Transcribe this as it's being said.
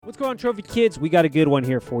What's going on, Trophy Kids? We got a good one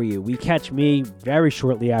here for you. We catch me very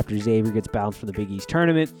shortly after Xavier gets bounced from the Big East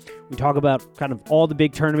tournament. We talk about kind of all the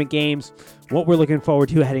big tournament games, what we're looking forward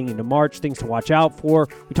to heading into March, things to watch out for.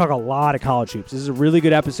 We talk a lot of college hoops. This is a really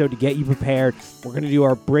good episode to get you prepared. We're going to do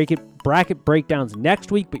our bracket breakdowns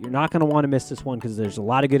next week, but you're not going to want to miss this one because there's a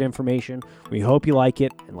lot of good information. We hope you like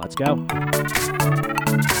it, and let's go.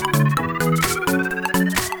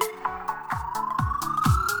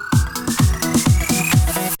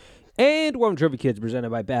 And welcome, Trophy Kids, presented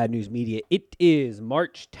by Bad News Media. It is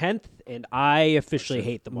March 10th, and I officially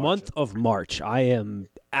hate the month of March. I am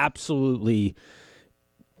absolutely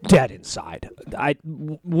dead inside.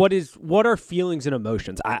 What are feelings and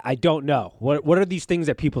emotions? I don't know. What are these things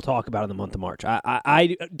that people talk about in the month of March?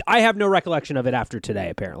 I have no recollection of it after today,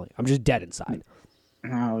 apparently. I'm just dead inside.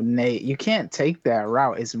 Oh, Nate, you can't take that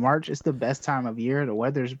route. It's March. It's the best time of year. The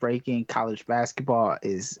weather's breaking. College basketball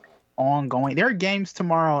is ongoing. There are games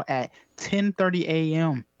tomorrow at 10:30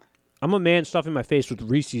 a.m. I'm a man stuffing my face with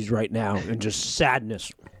Reese's right now and just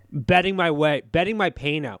sadness. Betting my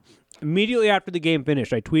pain out. Immediately after the game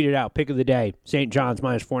finished, I tweeted out, pick of the day, St. John's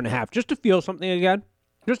 -4.5, just to feel something again.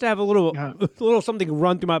 Just to have a little something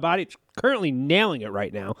run through my body. It's currently nailing it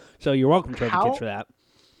right now. So you're welcome, Trophy Kids, for that.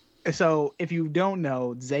 So if you don't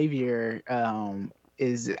know, Xavier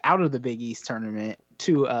is out of the Big East tournament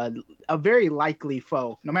to a very likely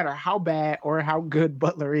foe. No matter how bad or how good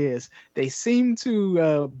Butler is, they seem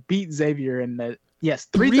to beat Xavier in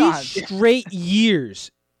three times. Straight years.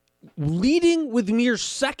 Leading with mere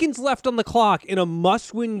seconds left on the clock in a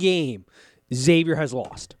must-win game, Xavier has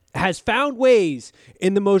lost. Has found ways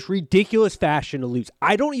in the most ridiculous fashion to lose.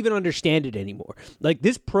 I don't even understand it anymore. Like,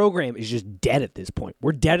 this program is just dead at this point.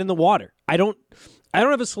 We're dead in the water. I don't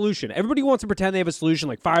have a solution. Everybody wants to pretend they have a solution,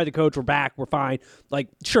 like fire the coach, we're back, we're fine. Like,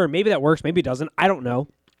 sure, maybe that works, maybe it doesn't. I don't know.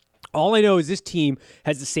 All I know is this team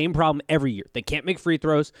has the same problem every year. They can't make free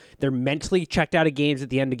throws. They're mentally checked out of games at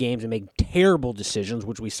the end of games and make terrible decisions,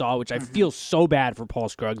 which we saw, which I feel so bad for Paul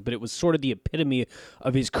Scruggs, but it was sort of the epitome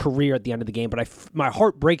of his career at the end of the game. But my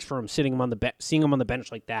heart breaks for him seeing him on the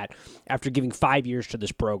bench like that after giving 5 years to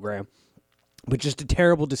this program. But just a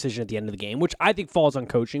terrible decision at the end of the game, which I think falls on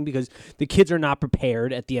coaching because the kids are not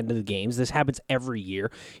prepared at the end of the games. This happens every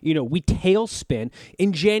year. You know, we tailspin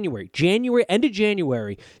in January. End of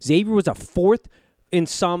January, Xavier was a fourth in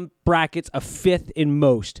some brackets, a fifth in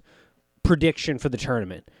most prediction for the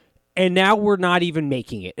tournament. And now we're not even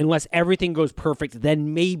making it. Unless everything goes perfect,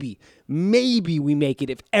 then maybe we make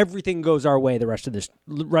it if everything goes our way the rest of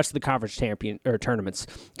the conference tournaments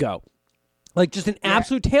go. Like, just an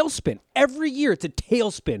absolute tailspin. Every year, it's a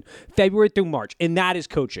tailspin, February through March, and that is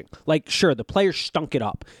coaching. Like, sure, the players stunk it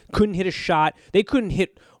up. Couldn't hit a shot. They couldn't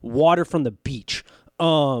hit water from the beach.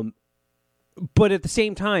 But at the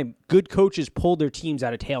same time, good coaches pull their teams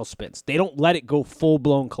out of tailspins. They don't let it go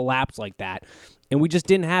full-blown collapse like that, and we just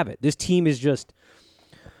didn't have it. This team is just...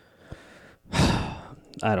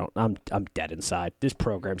 I'm dead inside. This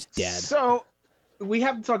program's dead. So, we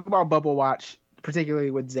have to talk about Bubble Watch,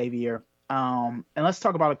 particularly with Xavier. And let's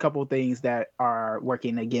talk about a couple of things that are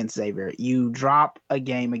working against Xavier. You drop a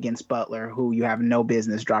game against Butler, who you have no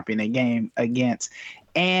business dropping a game against,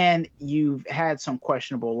 and you've had some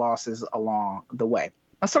questionable losses along the way.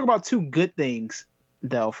 Let's talk about two good things,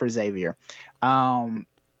 though, for Xavier,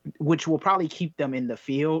 which will probably keep them in the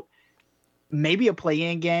field. Maybe a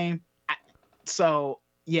play-in game. So,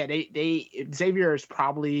 yeah, Xavier is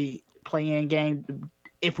probably play-in game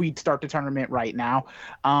if we start the tournament right now.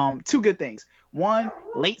 Two good things. One,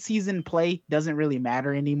 late season play doesn't really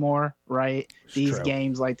matter anymore, right? These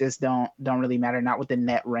games like this don't really matter, not with the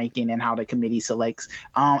net ranking and how the committee selects.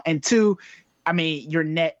 And two, I mean, your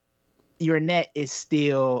net is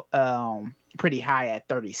still pretty high at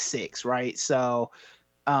 36, right? So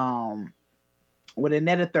with a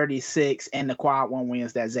net of 36 and the quad one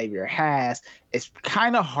wins that Xavier has, it's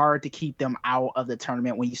kind of hard to keep them out of the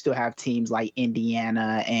tournament when you still have teams like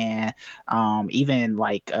Indiana and even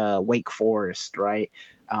like Wake Forest, right?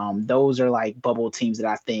 Those are like bubble teams that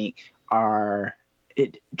I think are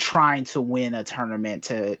trying to win a tournament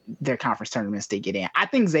to their conference tournaments to get in. I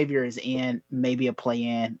think Xavier is in, maybe a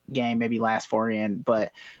play-in game, maybe last four in,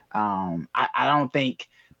 but I don't think,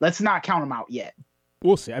 let's not count them out yet.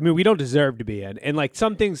 We'll see. I mean, we don't deserve to be in. And, like,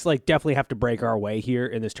 some things, like, definitely have to break our way here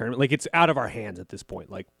in this tournament. Like, it's out of our hands at this point.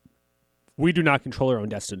 Like, we do not control our own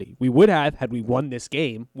destiny. We would have, had we won this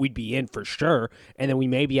game, we'd be in for sure. And then we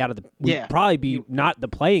may be out of the... We'd probably be not the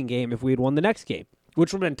playing game if we had won the next game,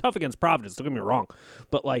 which would have been tough against Providence. Don't get me wrong.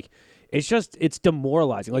 But, like, it's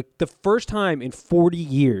demoralizing. Like, the first time in 40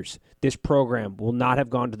 years this program will not have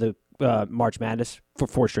gone to the March Madness for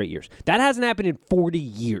 4 straight years. That hasn't happened in 40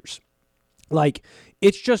 years. Like,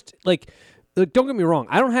 it's just like don't get me wrong.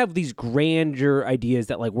 I don't have these grandeur ideas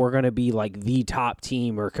that like we're going to be like the top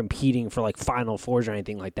team or competing for like Final Fours or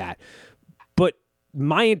anything like that. But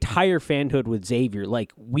my entire fanhood with Xavier,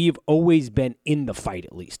 like we've always been in the fight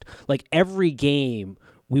at least. Like every game,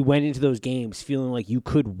 we went into those games feeling like you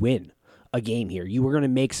could win a game here. You were going to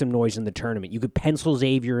make some noise in the tournament. You could pencil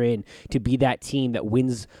Xavier in to be that team that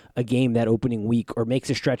wins a game that opening week or makes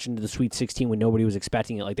a stretch into the Sweet 16 when nobody was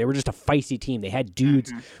expecting it. Like they were just a feisty team. They had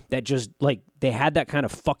dudes that just like they had that kind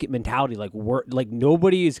of fuck it mentality. Like we're like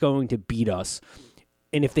nobody is going to beat us,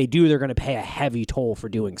 and if they do, they're going to pay a heavy toll for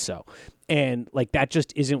doing so. And like that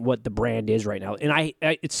just isn't what the brand is right now. And I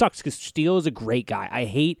it sucks because Steele is a great guy. I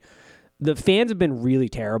hate. The fans have been really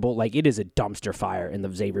terrible. Like, it is a dumpster fire in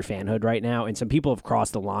the Xavier fanhood right now, and some people have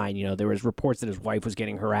crossed the line. You know, there was reports that his wife was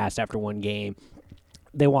getting harassed after one game.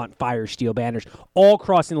 They want fire Steele banners, all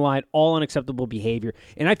crossing the line, all unacceptable behavior.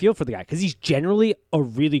 And I feel for the guy because he's generally a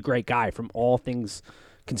really great guy from all things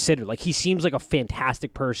considered. Like, he seems like a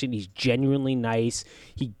fantastic person. He's genuinely nice.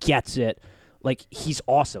 He gets it. Like, he's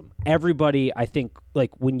awesome. Everybody, I think,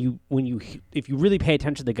 like, if you really pay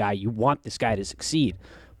attention to the guy, you want this guy to succeed.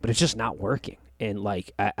 But it's just not working. And,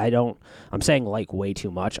 like, I'm saying, like, way too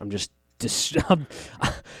much.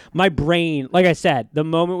 My brain, like I said, the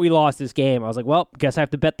moment we lost this game, I was like, well, guess I have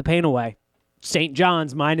to bet the pain away. St.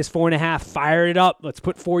 John's -4.5. Fire it up. Let's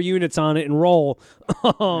put 4 units on it and roll.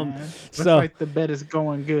 Looks like the bet is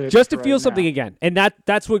going good. Just to feel something again. And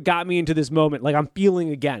that's what got me into this moment. Like I'm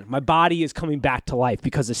feeling again. My body is coming back to life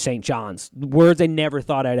because of St. John's. Words I never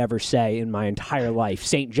thought I'd ever say in my entire life.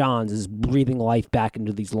 St. John's is breathing life back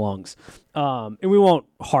into these lungs. And we won't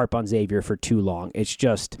harp on Xavier for too long. It's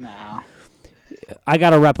just... No. I got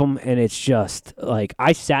to rep them, and it's just, like,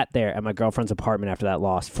 I sat there at my girlfriend's apartment after that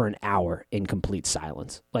loss for an hour in complete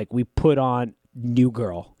silence. Like, we put on New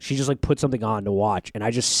Girl. She just, like, put something on to watch, and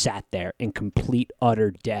I just sat there in complete,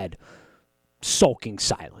 utter, dead, sulking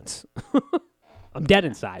silence. I'm dead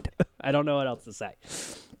inside. I don't know what else to say.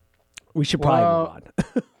 We should probably move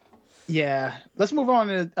on. Yeah, let's move on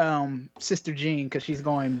to Sister Jean because she's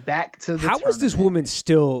going back to the tournament. Is this woman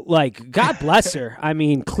still, like, God bless her. I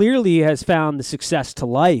mean, clearly has found the success to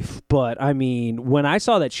life. But, I mean, when I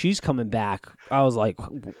saw that she's coming back, I was like,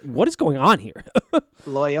 what is going on here?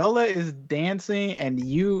 Loyola is dancing, and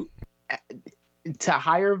to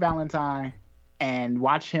hire Valentine and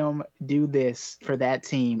watch him do this for that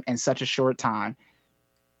team in such a short time.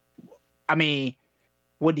 I mean...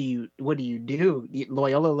 What do you do?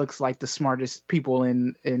 Loyola looks like the smartest people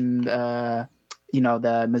in the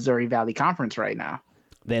Missouri Valley Conference right now.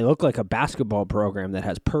 They look like a basketball program that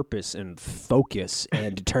has purpose and focus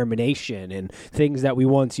and determination and things that we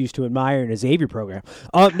once used to admire in a Xavier program.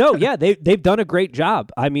 They've done a great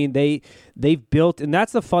job. I mean, they've built, and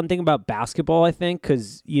that's the fun thing about basketball, I think,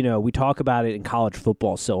 because, you know, we talk about it in college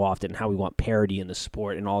football so often, how we want parity in the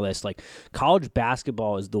sport and all this. Like, college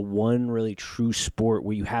basketball is the one really true sport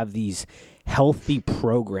where you have these healthy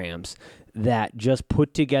programs that just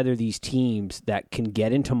put together these teams that can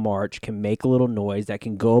get into March, can make a little noise, that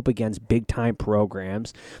can go up against big-time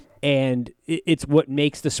programs. And it's what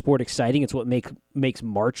makes the sport exciting. It's what makes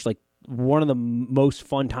March, like, one of the most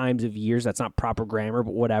fun times of years. That's not proper grammar,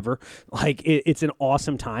 but whatever. Like, it's an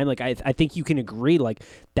awesome time. Like, I think you can agree, like,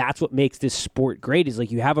 that's what makes this sport great is, like,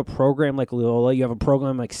 you have a program like Loyola, you have a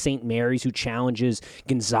program like St. Mary's who challenges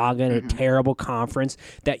Gonzaga in a terrible conference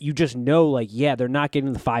that you just know, like, yeah, they're not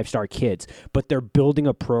getting the 5-star kids, but they're building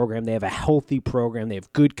a program. They have a healthy program. They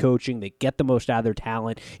have good coaching. They get the most out of their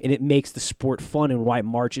talent, and it makes the sport fun and why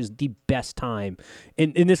March is the best time.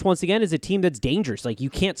 And this, once again, is a team that's dangerous. Like, you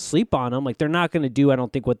can't sleep on them. Like, they're not going to do, I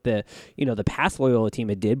don't think, what the past Loyola team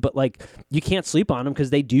had did, but, like, you can't sleep on them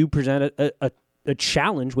because they do present a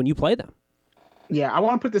challenge when you play them. Yeah, I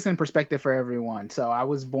want to put this in perspective for everyone. So I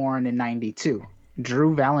was born in 92.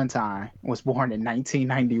 Drew Valentine was born in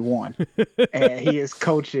 1991, and he is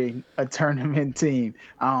coaching a tournament team.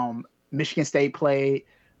 Michigan State played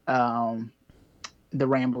the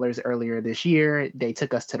Ramblers earlier this year. They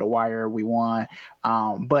took us to the wire. We won.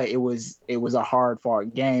 But it was a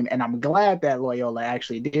hard-fought game. And I'm glad that Loyola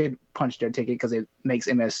actually did punch their ticket because it makes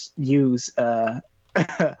MSU's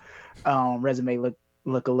resume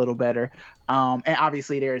look a little better. And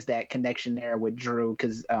obviously there's that connection there with Drew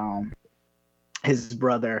because his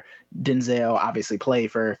brother Denzel obviously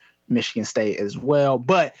played for Michigan State as well.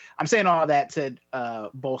 But I'm saying all that to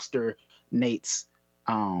bolster Nate's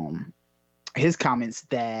his comments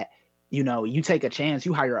that you take a chance,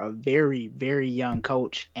 you hire a very, very young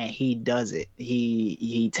coach, and he does it.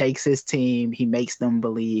 He takes his team, he makes them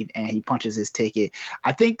believe, and he punches his ticket.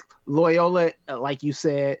 I think Loyola, like you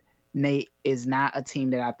said, Nate, is not a team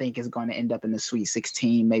that I think is going to end up in the Sweet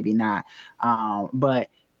 16, maybe not. But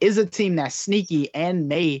is a team that's sneaky and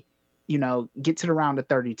may, get to the round of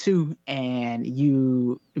 32, and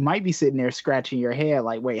you might be sitting there scratching your head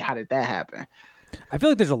like, wait, how did that happen? I feel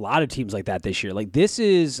like there's a lot of teams like that this year. Like this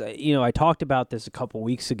is, I talked about this a couple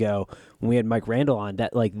weeks ago when we had Mike Randall on,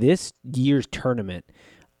 that like this year's tournament,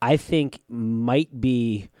 I think might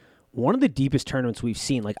be one of the deepest tournaments we've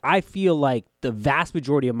seen. Like I feel like the vast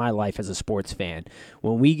majority of my life as a sports fan,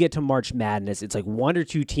 when we get to March Madness, it's like one or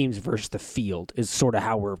two teams versus the field is sort of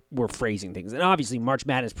how we're phrasing things. And obviously March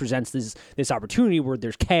Madness presents this opportunity where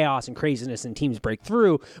there's chaos and craziness and teams break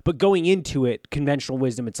through. But going into it, conventional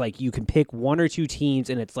wisdom, it's like you can pick one or two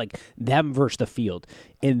teams and it's like them versus the field.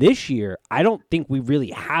 And this year, I don't think we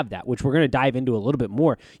really have that, which we're going to dive into a little bit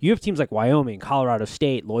more. You have teams like Wyoming, Colorado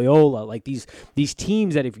State, Loyola, like these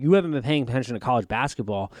teams that if you haven't been paying attention to college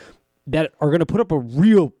basketball, that are going to put up a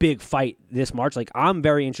real big fight this March. Like I'm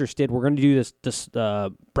very interested. We're going to do this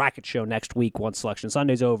bracket show next week once Selection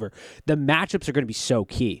Sunday's over. The matchups are going to be so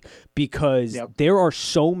key because there are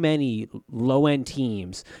so many low-end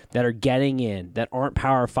teams that are getting in that aren't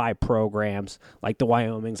Power 5 programs like the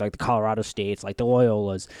Wyomings, like the Colorado States, like the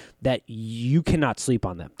Loyolas, that you cannot sleep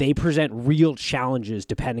on them. They present real challenges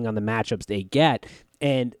depending on the matchups they get.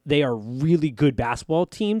 And they are really good basketball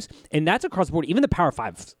teams, and that's across the board. Even the Power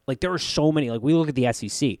 5, like there are so many. Like we look at the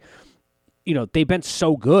SEC, they've been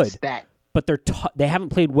so good, but they haven't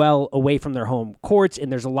played well away from their home courts.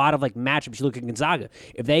 And there's a lot of like matchups. You look at Gonzaga,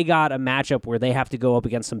 if they got a matchup where they have to go up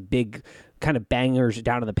against some big kind of bangers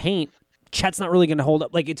down in the paint, Chet's not really going to hold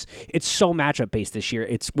up. Like it's so matchup based this year.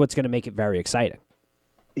 It's what's going to make it very exciting.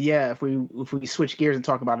 Yeah, if we switch gears and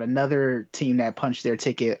talk about another team that punched their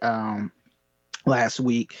ticket last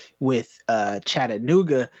week with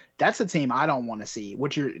Chattanooga, that's a team I don't want to see.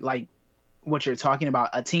 What you're talking about,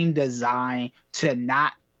 a team designed to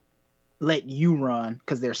not let you run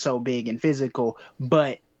because they're so big and physical,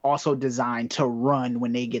 but also designed to run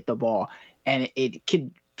when they get the ball. And it could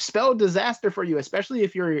spell disaster for you, especially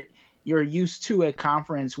if you're used to a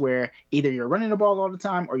conference where either you're running the ball all the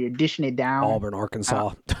time or you're dishing it down. Auburn,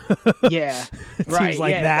 Arkansas. Yeah, right.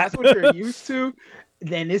 Like yeah, that. That's what you're used to.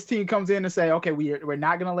 Then this team comes in and say, okay, we're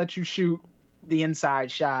not going to let you shoot the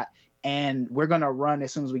inside shot, and we're going to run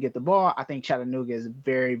as soon as we get the ball. I think Chattanooga is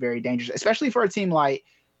very, very dangerous, especially for a team like,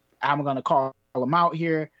 I'm going to call them out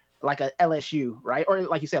here, like a LSU, right? Or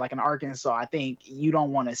like you said, like an Arkansas. I think even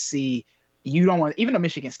a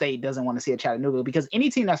Michigan State doesn't want to see a Chattanooga, because any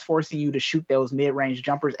team that's forcing you to shoot those mid-range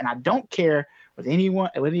jumpers, and I don't care what any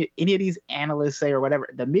of these analysts say or whatever,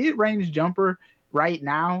 the mid-range jumper right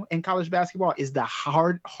now in college basketball is the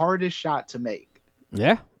hardest shot to make.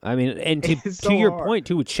 Yeah, I mean, and to your point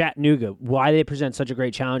too with Chattanooga, why they present such a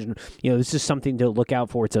great challenge, and this is something to look out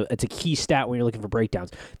for. It's a key stat when you're looking for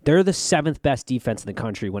breakdowns. They're the 7th best defense in the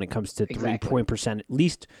country when it comes to 3-point percent, at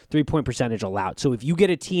least 3-point percentage allowed. So if you get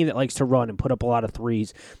a team that likes to run and put up a lot of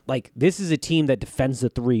threes, like this is a team that defends the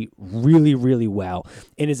three really, really well,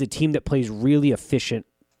 and is a team that plays really efficient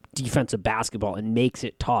defensive basketball and makes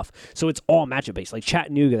it tough. So it's all matchup based. Like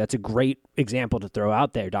Chattanooga, that's a great example to throw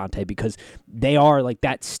out there, Dante, because they are like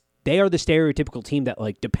that. They are the stereotypical team that,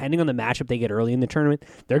 like, depending on the matchup they get early in the tournament,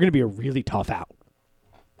 they're going to be a really tough out.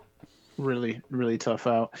 Really, really tough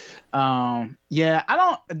out.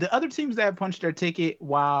 The other teams that have punched their ticket,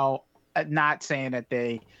 while not saying that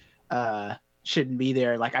they shouldn't be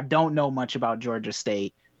there, like I don't know much about Georgia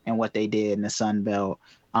State and what they did in the Sun Belt.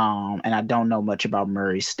 And I don't know much about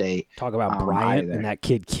Murray State. Talk about Bryant and that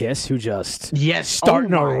kid Kiss, who just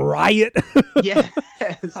starting a riot. Yes.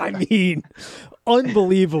 I mean,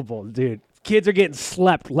 unbelievable, dude. Kids are getting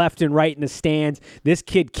slept left and right in the stands. This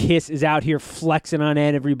kid Kiss is out here flexing on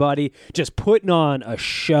everybody, just putting on a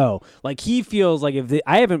show. Like he feels like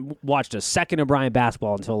I haven't watched a second of Bryant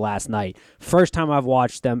basketball until last night. First time I've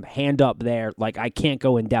watched them, hand up there. Like I can't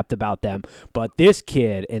go in depth about them, but this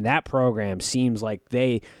kid in that program seems like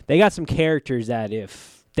they got some characters that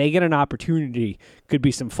if they get an opportunity could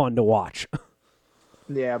be some fun to watch.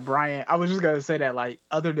 Yeah, Bryant. I was just gonna say that, like,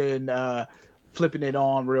 other than flipping it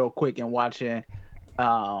on real quick and watching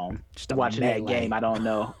that game, I don't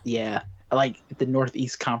know. Yeah, like the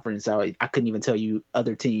Northeast Conference, I couldn't even tell you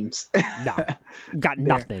other teams. No, got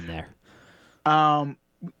nothing there.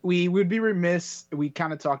 We would be remiss. We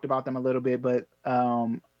kind of talked about them a little bit, but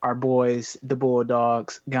our boys, the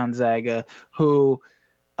Bulldogs, Gonzaga, who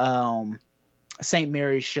St.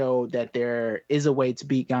 Mary's showed that there is a way to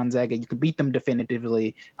beat Gonzaga. You can beat them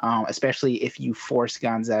definitively, especially if you force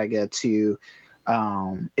Gonzaga to,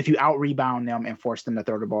 if you out rebound them and force them to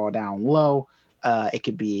throw the ball down low, it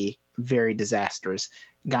could be very disastrous.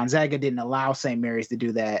 Gonzaga didn't allow St. Mary's to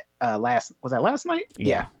do that last night?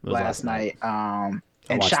 Yeah, last night.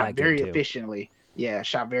 And shot very efficiently. Yeah,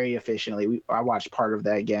 shot very efficiently. I watched part of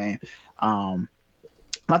that game.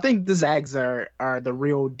 I think the Zags are the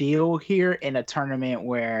real deal here in a tournament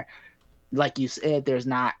where, like you said, there's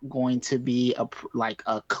not going to be a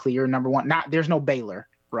clear number one. There's no Baylor,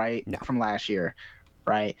 right? No. From last year,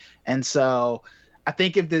 right? And so I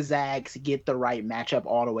think if the Zags get the right matchup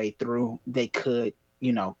all the way through, they could,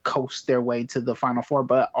 coast their way to the Final Four.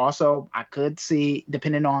 But also, I could see,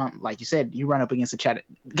 depending on, like you said, you run up against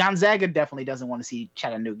Gonzaga definitely doesn't want to see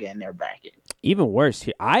Chattanooga in their bracket. Even worse,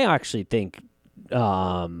 I actually think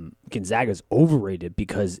Gonzaga's overrated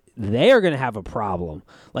because they are going to have a problem.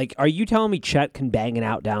 Like, are you telling me Chet can bang it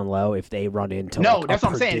out down low if they run into no? That's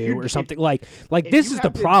what I'm saying. Or something like this is the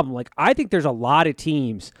problem. Like, I think there's a lot of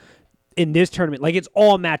teams in this tournament. Like, it's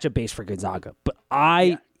all matchup based for Gonzaga, but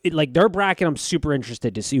their bracket, I'm super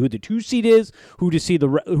interested to see who the 2 seed is, who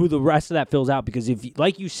the rest of that fills out. Because if,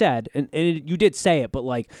 like you said, and you did say it, but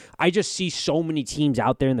like I just see so many teams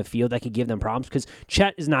out there in the field that could give them problems because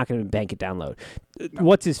Chet is not going to bank it down low.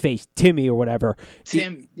 What's his face, Timmy or whatever?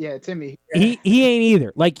 Timmy. He ain't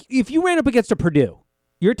either. Like if you ran up against a Purdue,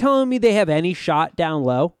 you're telling me they have any shot down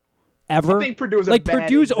low? Ever? I think Purdue's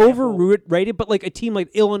Purdue's overrated, but like a team like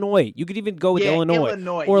Illinois, you could even go with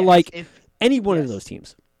Illinois or any one of those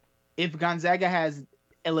teams. If Gonzaga has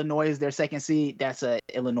Illinois as their second seed, that's a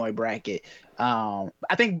Illinois bracket. I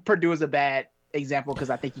think Purdue is a bad example because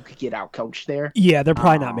I think you could get out coached there. Yeah, they're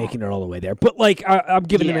probably not making it all the way there. But like, I'm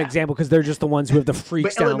giving them an example because they're just the ones who have the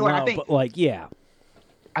freaks down low.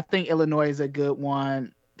 I think Illinois is a good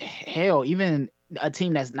one. Hell, even a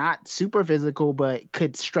team that's not super physical but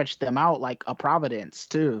could stretch them out, like a Providence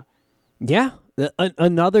too. Yeah,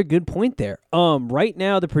 another good point there. Right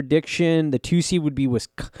now the prediction, the 2 seed would be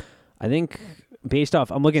I think based off,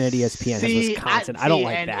 I'm looking at ESPN, has Wisconsin. I don't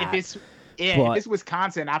like that. If it's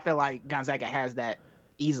Wisconsin, I feel like Gonzaga has that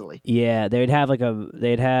easily. Yeah, they'd have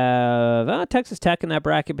Texas Tech in that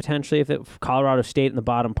bracket potentially. If Colorado State in the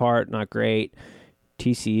bottom part, not great.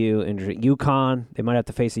 TCU, UConn, they might have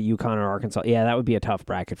to face a UConn or Arkansas. Yeah, that would be a tough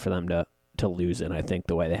bracket for them to lose in. I think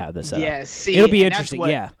the way they have this set up. It'll be interesting.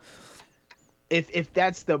 If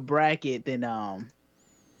that's the bracket, then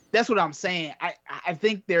that's what I'm saying. I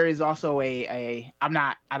think there is also I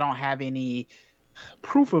don't have any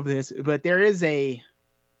proof of this, but there is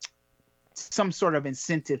some sort of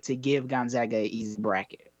incentive to give Gonzaga an easy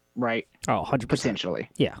bracket, right? Oh, 100%. Potentially.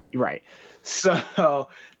 Yeah. Right. So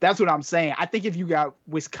that's what I'm saying. I think if you got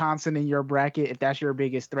Wisconsin in your bracket, if that's your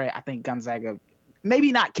biggest threat, I think Gonzaga,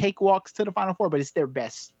 maybe not cakewalks to the Final Four, but it's their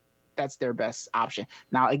best. That's their best option.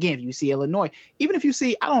 Now, again, if you see Illinois, even if you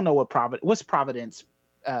see, I don't know what's Providence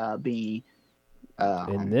being.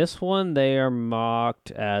 In this one, they are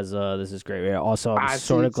mocked as this is great. Also, I'm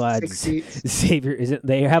sort of glad Xavier isn't.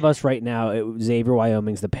 They have us right now. Xavier,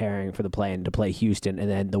 Wyoming's the pairing for the play-in to play Houston, and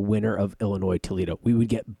then the winner of Illinois Toledo. We would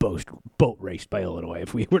get boat raced by Illinois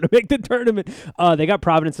if we were to make the tournament. They got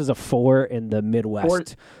Providence as a 4 in the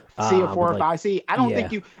Midwest. A 4 or 5 seed. I don't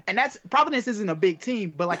think and that's Providence isn't a big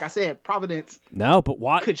team, but like I said, Providence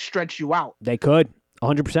could stretch you out. They could.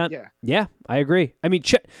 100%. Yeah, I agree. I mean,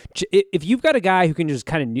 if you've got a guy who can just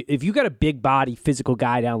if you've got a big body, physical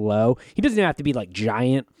guy down low, he doesn't have to be like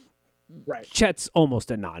giant. Right. Chet's almost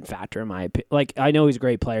a non-factor in my opinion. Like, I know he's a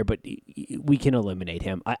great player, but we can eliminate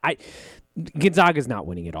him. Gonzaga's not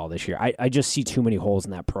winning it all this year. I just see too many holes in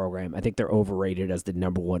that program. I think they're overrated as the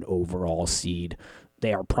number 1 overall seed.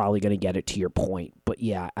 They are probably going to get it, to your point. But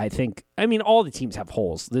yeah, all the teams have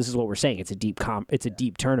holes. This is what we're saying. It's a deep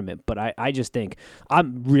tournament. But I just think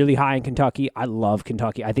I'm really high in Kentucky. I love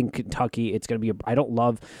Kentucky. I think Kentucky, it's going to be I don't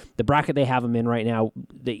love the bracket they have them in right now.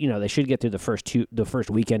 They should get through the first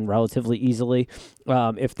weekend relatively easily.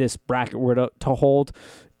 If this bracket were to hold,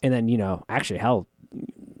 and then, actually, hell,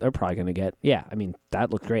 they're probably going to get, that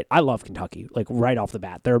looked great. I love Kentucky. Like, right off the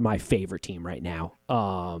bat, they're my favorite team right now.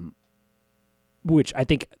 Which I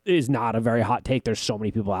think is not a very hot take. There's so many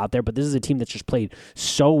people out there, but this is a team that's just played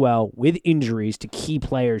so well with injuries to key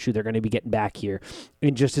players who they're going to be getting back here,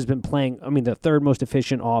 and just has been playing, the 3rd most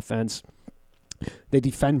efficient offense. They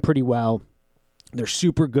defend pretty well. They're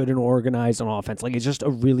super good and organized on offense. Like, it's just a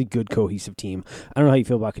really good, cohesive team. I don't know how you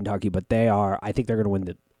feel about Kentucky, but I think they're going to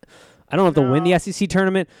win I don't know if they'll win the SEC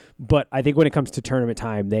tournament, but I think when it comes to tournament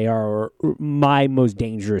time, they are my most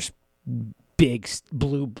dangerous big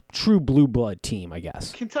true blue blood team, I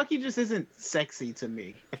guess. Kentucky just isn't sexy to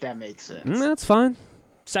me, if that makes sense. That's fine.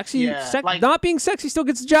 Sexy, Yeah, not being sexy still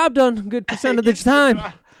gets the job done. A good percent of the time.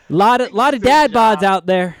 A lot of dad bods out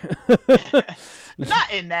there.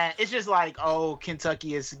 Not in that. It's just like, oh,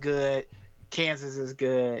 Kentucky is good, Kansas is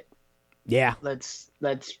good. Yeah. Let's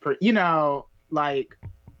like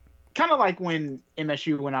kind of like when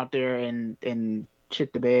MSU went out there and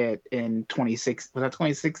shit the bed in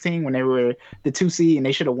 2016 when they were the 2 seed and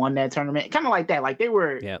they should have won that tournament. Kind of like that. Like they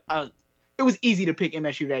were. Yep. It was easy to pick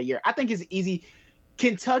MSU that year. I think it's easy.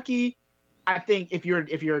 Kentucky, I think if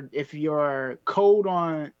you're cold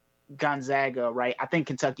on Gonzaga, right? I think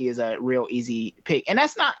Kentucky is a real easy pick. And I'm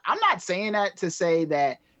not saying that to say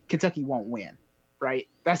that Kentucky won't win, right?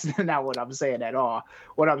 That's not what I'm saying at all.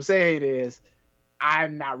 What I'm saying is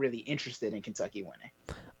I'm not really interested in Kentucky winning.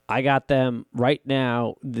 I got them right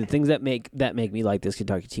now. The things that make me like this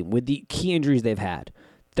Kentucky team with the key injuries they've had.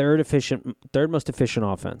 Third most efficient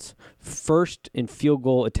offense. First in field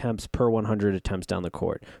goal attempts per 100 attempts down the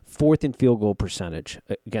court. Fourth in field goal percentage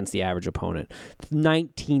against the average opponent.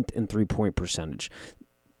 19th in 3-point percentage.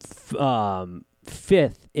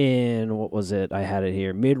 Fifth in, what was it? I had it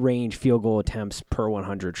here. Mid-range field goal attempts per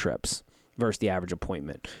 100 trips versus the average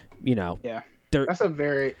appointment. Yeah. That's a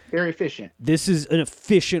very, very efficient. This is an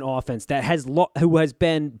efficient offense that who has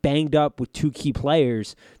been banged up with two key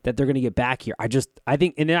players that they're going to get back here. I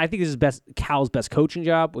think this is Cal's best coaching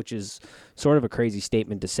job, which is sort of a crazy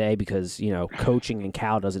statement to say because coaching and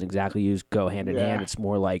Cal doesn't exactly go hand in hand. It's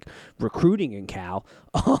more like recruiting in Cal,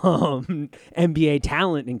 NBA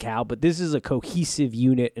talent in Cal. But this is a cohesive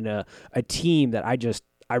unit and a team that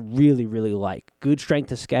I really, really like. Good strength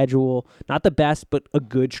of schedule. Not the best, but a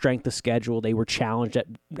good strength of schedule. They were challenged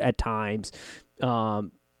at times.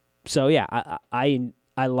 So, yeah, I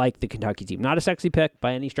like the Kentucky team. Not a sexy pick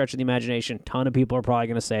by any stretch of the imagination. Ton of people are probably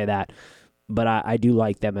going to say that. But I do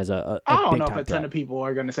like them as a I don't know if a ton of people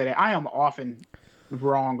are going to say that. I am often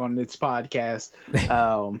wrong on this podcast.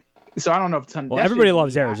 So I don't know if Well, everybody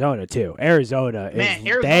loves Arizona, too. Arizona,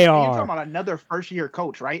 you're talking about another first-year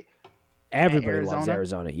coach, right? Everybody loves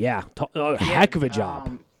Arizona. Yeah. Heck of a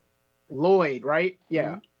job. Lloyd, right?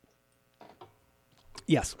 Yeah.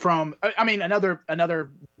 Yes. From, another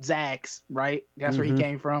Zags, right? That's where he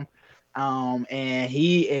came from. And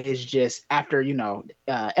he is just after,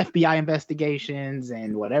 FBI investigations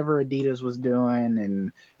and whatever Adidas was doing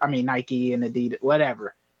and Nike and Adidas,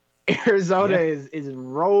 whatever. Arizona is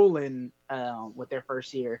rolling with their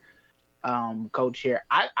first year coach here.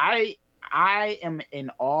 I am in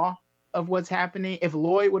awe of what's happening. If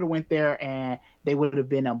Lloyd would have went there and they would have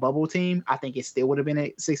been a bubble team, I think it still would have been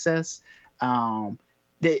a success. Recovering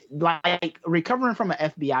from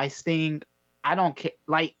an FBI sting, I don't care.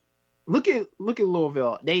 Like, look at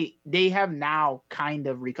Louisville. They have now kind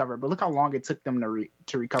of recovered, but look how long it took them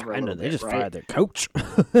to recover. They just fired their coach.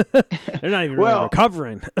 They're not even really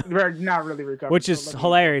recovering. They're not really recovering. Which is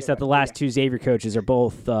hilarious that the last two Xavier coaches are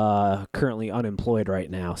both currently unemployed right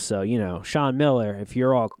now. So, Sean Miller, if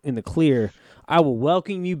you're all in the clear, I will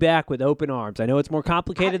welcome you back with open arms. I know it's more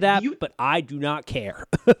complicated but I do not care.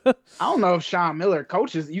 I don't know if Sean Miller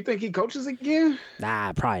coaches. You think he coaches again?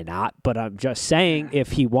 Nah, probably not. But I'm just saying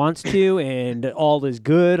if he wants to and all is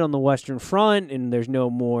good on the Western Front and there's no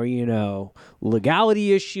more,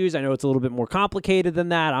 legality issues. I know it's a little bit more complicated than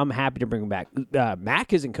that. I'm happy to bring him back.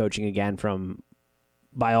 Mac isn't coaching again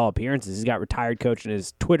by all appearances. He's got retired coach in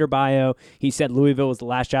his Twitter bio. He said Louisville was the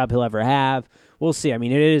last job he'll ever have. We'll see.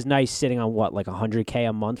 It is nice sitting on like $100K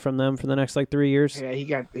a month from them for the next 3 years. Yeah, he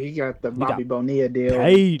got the Bobby Bonilla deal.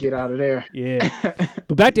 Paid. Get out of there. Yeah.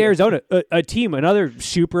 But back to Arizona, a team, another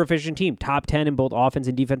super efficient team, top 10 in both offense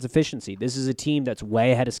and defense efficiency. This is a team that's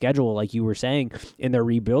way ahead of schedule, like you were saying, in their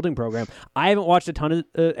rebuilding program. I haven't watched a ton of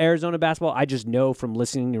Arizona basketball. I just know from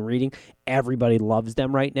listening and reading, everybody loves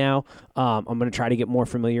them right now. I'm going to try to get more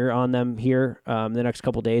familiar on them here the next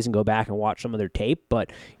couple of days and go back and watch some of their tape.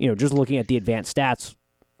 But, just looking at the advanced stats,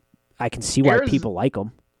 I can see why people like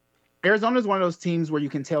them. Arizona is one of those teams where you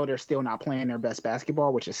can tell they're still not playing their best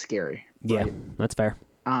basketball, which is scary. Yeah, that's fair.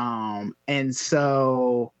 And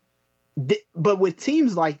so, but with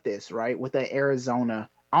teams like this, right, with the Arizona,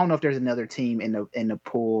 I don't know if there's another team in the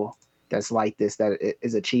pool that's like this that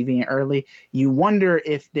is achieving it early. You wonder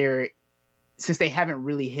if since they haven't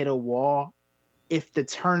really hit a wall, if the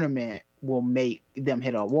tournament will make them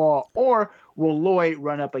hit a wall, or will Lloyd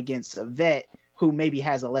run up against a vet who maybe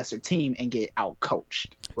has a lesser team and get out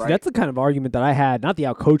coached. Right. That's the kind of argument that I had, not the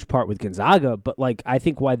out-coach part with Gonzaga, but like I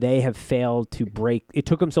think why they have failed to break. It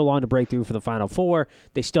took them so long to break through for the Final Four.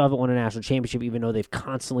 They still haven't won a national championship, even though they've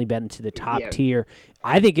constantly been to the top tier.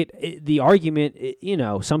 I think the argument,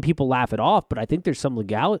 some people laugh it off, but I think there's some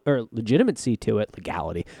legitimacy to it.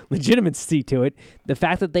 Legitimacy to it. The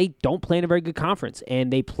fact that they don't play in a very good conference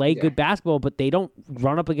and they play good basketball, but they don't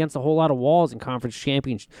run up against a whole lot of walls in conference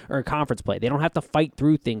championship or conference play. They don't have to fight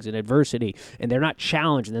through things in adversity, and they're not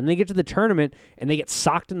challenged. And then they get to the tournament and they get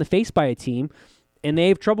socked in the face by a team, and they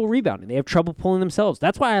have trouble rebounding. They have trouble pulling themselves.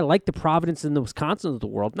 That's why I like the Providence and the Wisconsin of the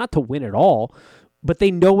world, not to win it all, but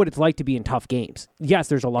they know what it's like to be in tough games. Yes,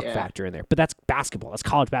 there's a luck factor in there, but that's basketball. That's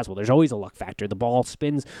college basketball. There's always a luck factor. The ball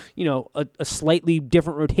spins, a slightly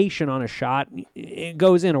different rotation on a shot. It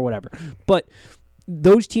goes in or whatever. But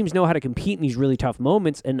those teams know how to compete in these really tough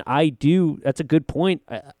moments, and that's a good point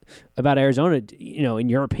about Arizona. In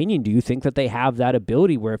your opinion, do you think that they have that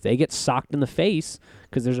ability where if they get socked in the face,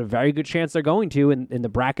 because there's a very good chance they're going to in the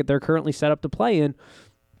bracket they're currently set up to play in,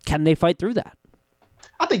 can they fight through that?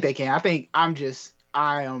 I think they can. I think I'm being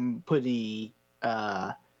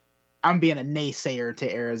a naysayer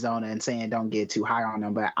to Arizona and saying don't get too high on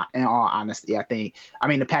them. But in all honesty, the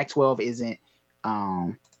Pac-12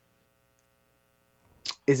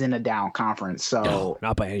 isn't a down conference. So no,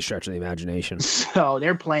 not by any stretch of the imagination. So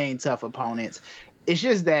they're playing tough opponents. It's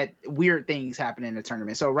just that weird things happen in the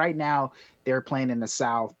tournament. So right now they're playing in the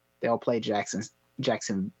South. They'll play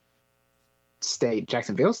Jacksonville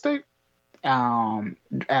State.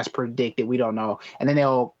 As predicted, we don't know. And then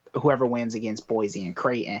whoever wins against Boise and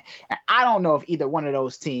Creighton. And I don't know if either one of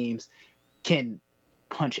those teams can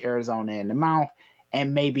punch Arizona in the mouth.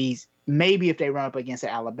 And maybe if they run up against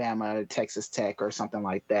Alabama, Texas Tech, or something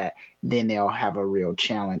like that, then they'll have a real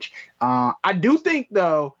challenge. I do think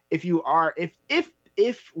though, if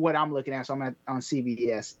what I'm looking at, so I'm on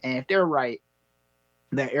CBS, and if they're right,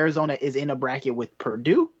 that Arizona is in a bracket with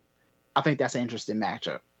Purdue, I think that's an interesting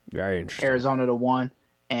matchup. Very interesting. Arizona to 1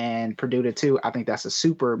 and Purdue to 2. I think that's a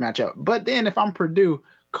super matchup. But then if I'm Purdue,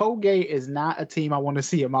 Colgate is not a team I want to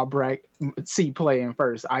see in my bracket playing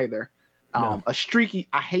first either. No. I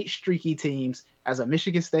hate streaky teams. As a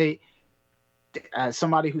Michigan State, as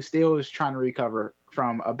somebody who still is trying to recover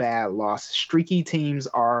from a bad loss, streaky teams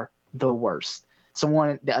are the worst.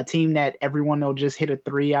 A team that everyone will just hit a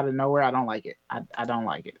 3 out of nowhere. I don't like it. I don't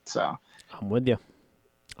like it. So I'm with you.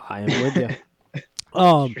 I am with you.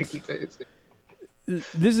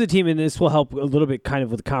 This is a team, and this will help a little bit kind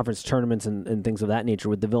of with conference tournaments and things of that nature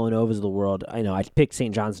with the Villanovas of the world. I know I picked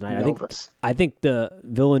St. John's tonight. I think the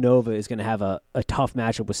Villanova is going to have a tough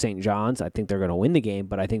matchup with St. John's. I think they're going to win the game,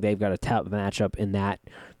 but I think they've got a tough matchup in that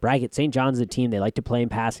bracket. St. John's is a team. They like to play in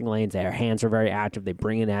passing lanes. Their hands are very active. They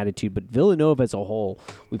bring an attitude. But Villanova as a whole,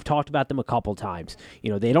 we've talked about them a couple times.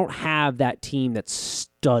 They don't have that team that's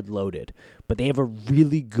stud loaded, but they have a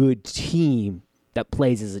really good team that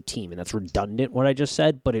plays as a team, and that's redundant what I just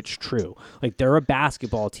said, but it's true. Like, they're a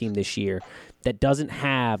basketball team this year that doesn't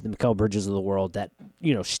have the Mikal Bridges of the world, that,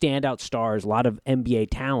 standout stars, a lot of NBA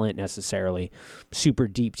talent necessarily, super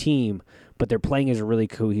deep team, but they're playing as a really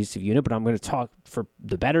cohesive unit. But I'm going to talk for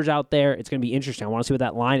the bettors out there. It's going to be interesting. I want to see what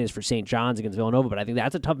that line is for St. John's against Villanova, but I think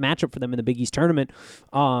that's a tough matchup for them in the Big East tournament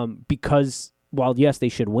because while, yes, they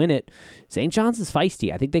should win it, St. John's is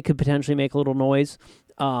feisty. I think they could potentially make a little noise.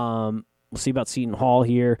 We'll see about Seton Hall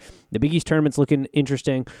here. The Big East tournament's looking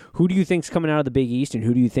interesting. Who do you think's coming out of the Big East, and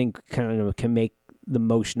who do you think kind of can make the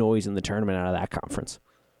most noise in the tournament out of that conference?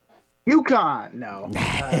 UConn, no.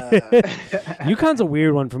 UConn's a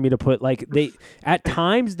weird one for me to put. Like, at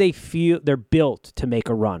times they feel they're built to make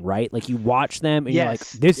a run, right? Like, you watch them and you're like,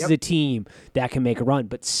 this is a team that can make a run.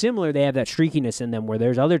 But similar, they have that streakiness in them where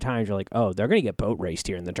there's other times you're like, oh, they're going to get boat raced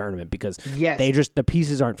here in the tournament because the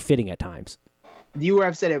pieces aren't fitting at times. You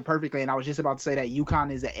have said it perfectly, and I was just about to say that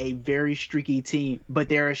UConn is a very streaky team, but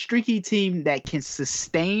they're a streaky team that can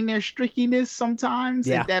sustain their streakiness sometimes,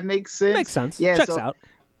 if that makes sense. Makes sense. Yeah, checks out.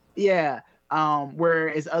 Yeah,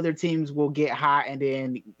 whereas other teams will get hot and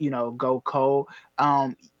then, go cold.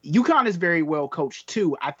 UConn is very well coached,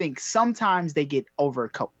 too. I think sometimes they get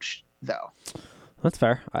overcoached, though. That's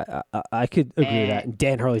fair. I could agree with that. And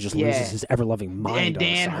Dan Hurley just loses his ever-loving mind. And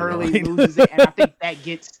Dan Hurley loses it, and I think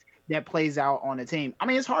that plays out on the team. I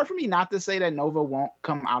mean, it's hard for me not to say that Nova won't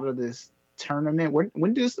come out of this tournament.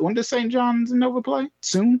 When does St. John's and Nova play?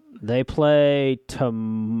 Soon? They play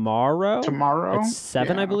tomorrow. Tomorrow? At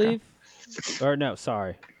 7, I believe. Okay. Or no,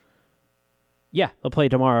 sorry. Yeah, they'll play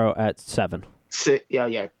tomorrow at 7.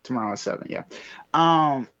 Yeah, tomorrow at 7, yeah.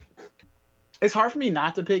 It's hard for me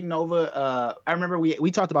not to pick Nova. I remember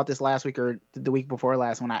we talked about this last week or the week before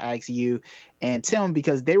last when I asked you and Tim,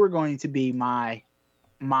 because they were going to be my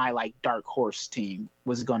like dark horse team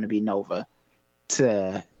was going to be Nova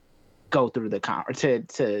to go through the or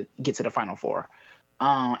to get to the Final Four.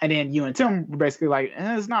 And then you and Tim were basically like,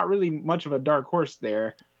 it's not really much of a dark horse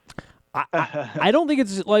there. I don't think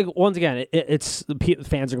it's like, once again, it's the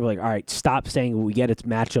fans are gonna be like, all right, stop saying we get it's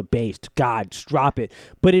matchup based. God, just drop it.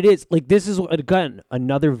 But it is like, this is again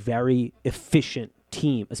another very efficient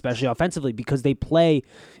team, especially offensively, because they play.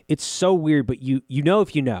 It's so weird, but you know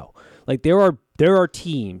if you know, like there are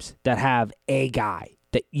teams that have a guy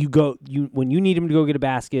that when you need him to go get a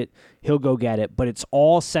basket, he'll go get it. But it's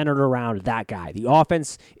all centered around that guy. The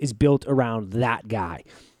offense is built around that guy.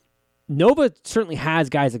 Nova certainly has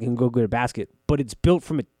guys that can go get a basket, but it's built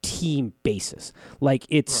from a team basis. Like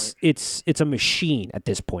it's a machine at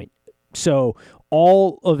this point. So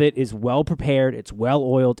all of it is well prepared. It's well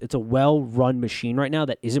oiled. It's a well run machine right now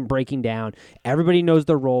that isn't breaking down. Everybody knows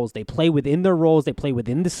their roles. They play within their roles. They play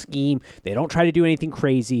within the scheme. They don't try to do anything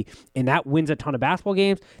crazy, and that wins a ton of basketball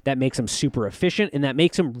games. That makes them super efficient, and that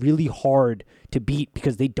makes them really hard to beat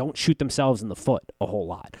because they don't shoot themselves in the foot a whole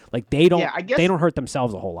lot. Like they don't hurt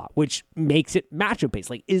themselves a whole lot, which makes it matchup based.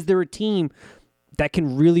 Like, is there a team that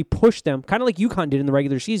can really push them, kind of like UConn did in the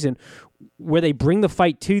regular season, where they bring the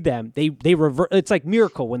fight to them? They revert. It's like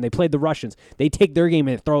Miracle when they played the Russians. They take their game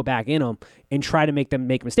and throw it back in them and try to make them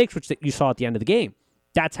make mistakes, which you saw at the end of the game.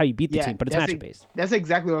 That's how you beat the team, but it's matchup based. That's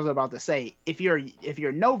exactly what I was about to say. If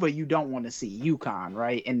you're Nova, you don't want to see UConn,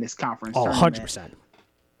 right, in this conference. Oh, 100%.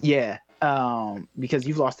 Yeah, because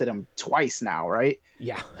you've lost to them twice now, right?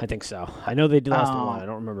 Yeah, I think so. I know they lost one. I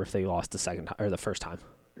don't remember if they lost the second or the first time.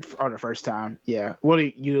 Or the first time, yeah. Well,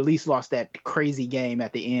 you at least lost that crazy game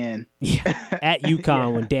at the end. Yeah, at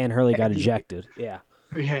UConn when Dan Hurley got ejected. Yeah.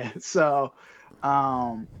 Yeah. So,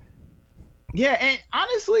 yeah, and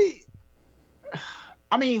honestly,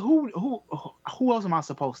 I mean, who else am I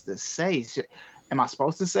supposed to say? Am I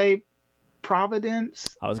supposed to say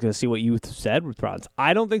Providence? I was going to see what you said with Providence.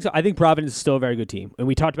 I don't think so. I think Providence is still a very good team, and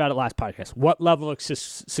we talked about it last podcast. What level of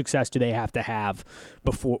success do they have to have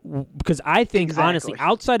before? Because I think, honestly,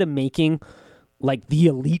 outside of making like the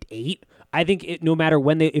Elite Eight, I think no matter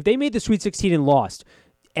when if they made the Sweet 16 and lost,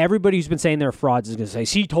 everybody who's been saying they're frauds is going to say,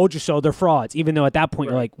 see, told you so, they're frauds. Even though at that point,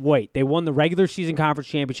 You're like, wait, they won the regular season conference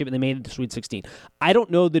championship and they made it to the Sweet 16. I don't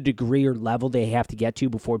know the degree or level they have to get to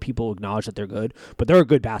before people acknowledge that they're good, but they're a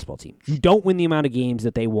good basketball team. You don't win the amount of games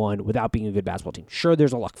that they won without being a good basketball team. Sure,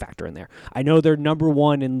 there's a luck factor in there. I know they're number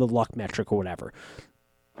one in the luck metric or whatever.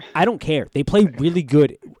 I don't care. They play really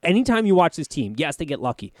good. Anytime you watch this team, yes, they get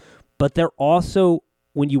lucky, but they're also,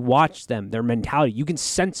 when you watch them, their mentality, you can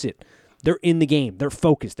sense it. They're in the game. They're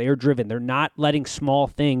focused. They are driven. They're not letting small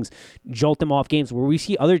things jolt them off games where we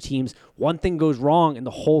see other teams, one thing goes wrong and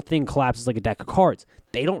the whole thing collapses like a deck of cards.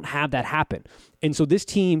 They don't have that happen. And so this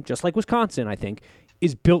team, just like Wisconsin, I think,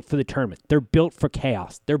 is built for the tournament. They're built for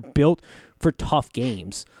chaos. They're built for tough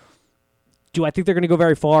games. Do I think they're going to go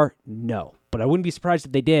very far? No. But I wouldn't be surprised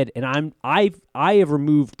if they did. And I have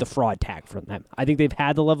removed the fraud tag from them. I think they've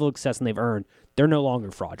had the level of success and they've earned. They're no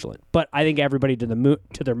longer fraudulent. But I think everybody to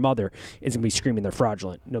their mother is going to be screaming they're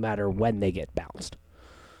fraudulent no matter when they get bounced.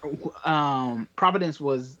 Providence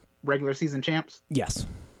was regular season champs? Yes.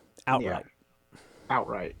 Outright. Yeah.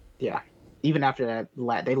 Outright. Yeah. Even after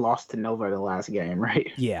that, they lost to Nova the last game,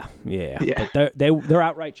 right? Yeah. But they're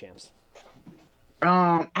outright champs.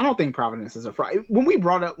 I don't think Providence is a fraud.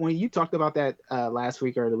 When you talked about that last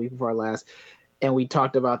week or the week before last, and we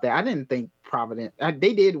talked about that, I didn't think Providence.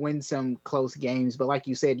 They did win some close games, but like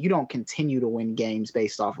you said, you don't continue to win games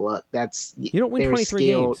based off luck. You don't win 23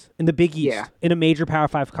 games in the Big East in a major Power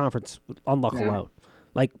 5 conference on luck alone.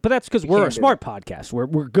 But that's because we're a smart podcast.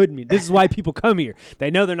 We're good. This is why people come here. They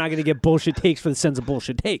know they're not going to get bullshit takes for the sense of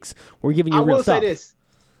bullshit takes. We're giving you real stuff. I will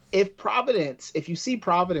say this: if you see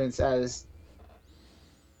Providence as,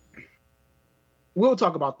 we'll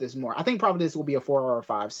talk about this more. I think Providence will be a 4 or a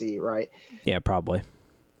 5 seed, right? Yeah, probably.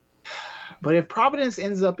 But if Providence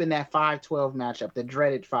ends up in that 5-12 matchup, the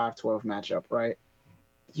dreaded 5-12 matchup, right?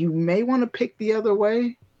 You may want to pick the other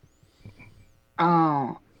way.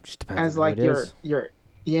 Just depends as like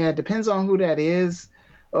it depends on who that is.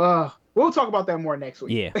 We'll talk about that more next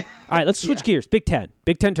week. Yeah. All right, let's switch gears. Big Ten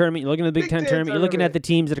tournament. You're looking at the Big Ten tournament. You're looking at the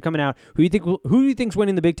teams that are coming out. Who do you think's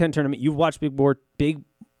winning the Big Ten tournament? You've watched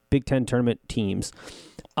Big Ten tournament teams.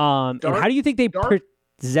 And how do you think they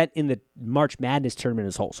present in the March Madness tournament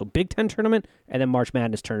as a whole? So Big Ten tournament and then March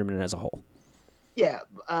Madness tournament as a whole. Yeah.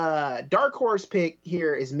 Dark horse pick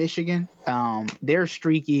here is Michigan. They're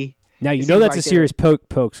streaky. Now, you know that's a serious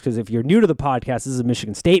pokes, because if you're new to the podcast, this is a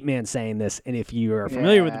Michigan State man saying this, and if you are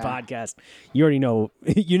familiar with the podcast, you already know,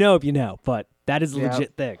 you know if you know, but that is a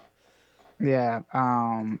legit thing. Yeah.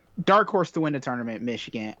 Dark horse to win the tournament,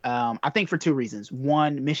 Michigan. I think for two reasons.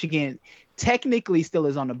 One, Michigan technically still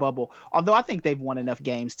is on the bubble, although I think they've won enough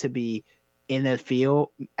games to be in the field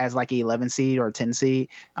as like an 11 seed or 10 seed,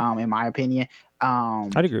 in my opinion.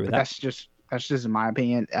 I'd agree with that. That's just my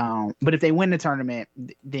opinion. But if they win the tournament,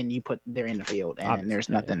 then they're in the field, and there's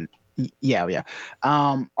nothing. Yeah.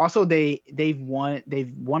 Also, they've won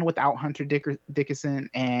without Hunter Dickinson,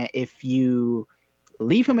 and if you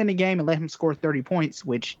leave him in the game and let him score 30 points,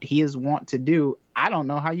 which he is wont to do, I don't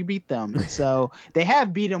know how you beat them. So they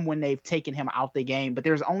have beat him when they've taken him out the game, but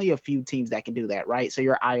there's only a few teams that can do that, right? So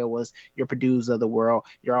your Iowas, your Purdue's of the world,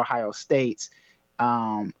 your Ohio States,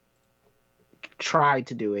 tried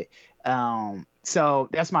to do it. So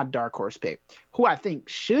that's my dark horse pick. Who I think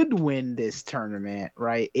should win this tournament,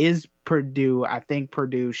 right, is Purdue. I think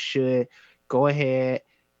Purdue should go ahead,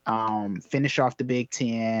 finish off the Big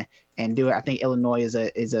Ten and do it. I think Illinois is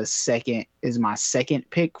my second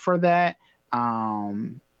pick for that.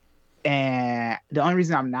 And the only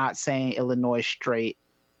reason I'm not saying Illinois straight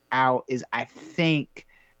out is I think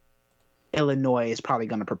Illinois is probably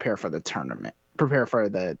going to prepare for the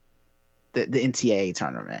NCAA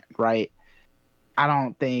tournament, right? I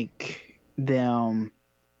don't think Brad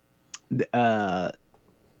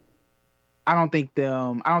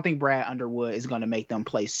Underwood is going to make them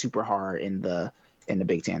play super hard in the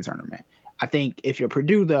Big Ten tournament. I think if you're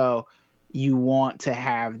Purdue, though, you want to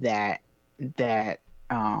have that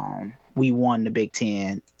we won the Big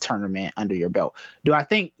Ten tournament under your belt. Your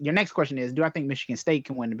next question is, do I think Michigan State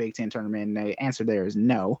can win the Big Ten tournament? And the answer there is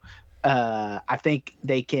no. I think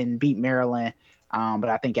they can beat Maryland, but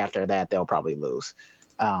I think after that they'll probably lose.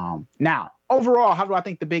 Now, overall, how do I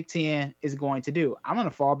think the Big Ten is going to do? I'm going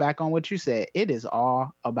to fall back on what you said. It is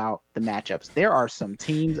all about the matchups. There are some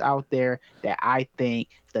teams out there that I think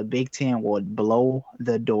the Big Ten would blow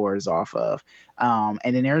the doors off of. And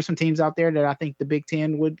then there are some teams out there that I think the Big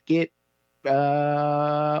Ten would get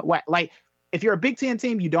like, if you're a Big Ten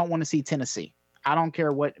team, you don't want to see Tennessee. I don't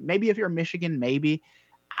care what. Maybe if you're Michigan, maybe.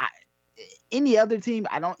 Any other team,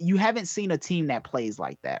 you haven't seen a team that plays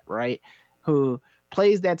like that, right? Who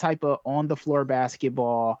plays that type of on the floor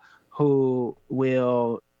basketball, who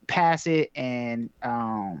will pass it and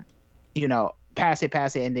pass it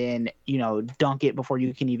and then dunk it before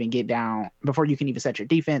you can even get down, before you can even set your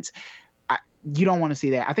defense. You don't want to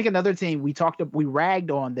see that. I think another team we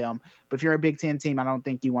ragged on them, but if you're a Big Ten team, I don't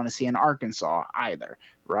think you want to see an Arkansas either,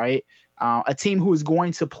 right? A team who is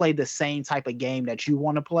going to play the same type of game that you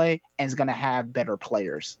want to play and is going to have better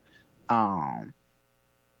players. And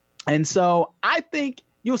so I think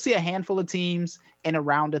you'll see a handful of teams in a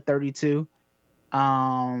round of 32.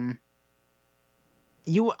 I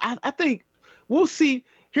think we'll see.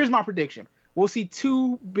 Here's my prediction. We'll see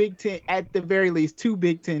at the very least, two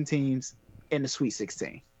Big Ten teams in the Sweet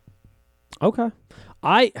 16. Okay.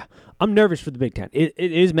 I'm nervous for the Big Ten. It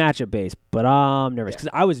is matchup based, but I'm nervous because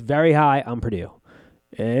I was very high on Purdue,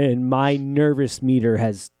 and my nervous meter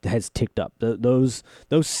has ticked up. Those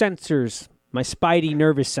sensors, my Spidey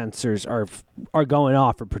nervous sensors are going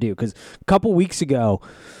off for Purdue because a couple weeks ago,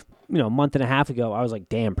 a month and a half ago, I was like,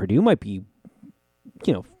 damn, Purdue might be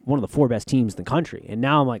one of the four best teams in the country. And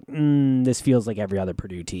now I'm like, this feels like every other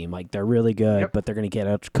Purdue team. Like, they're really good, but they're going to get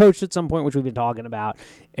out coached at some point, which we've been talking about,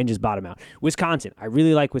 and just bottom out. Wisconsin. I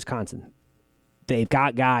really like Wisconsin. They've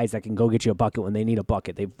got guys that can go get you a bucket when they need a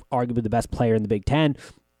bucket. They've arguably the best player in the Big Ten,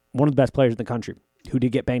 one of the best players in the country, who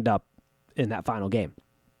did get banged up in that final game.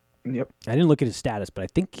 Yep. I didn't look at his status, but I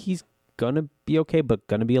think he's going to be okay, but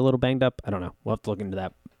going to be a little banged up. I don't know. We'll have to look into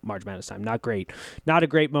that. March Madness time. Not great. Not a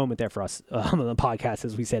great moment there for us on the podcast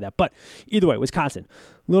as we say that. But either way, Wisconsin,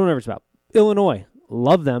 a little nervous about. Illinois,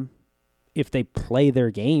 love them if they play their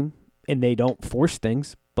game and they don't force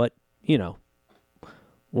things. But,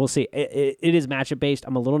 we'll see. It is matchup based.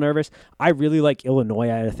 I'm a little nervous. I really like Illinois,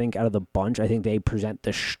 I think, out of the bunch. I think they present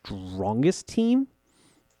the strongest team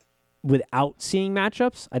without seeing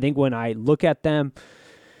matchups. I think when I look at them,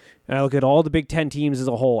 and I look at all the Big Ten teams as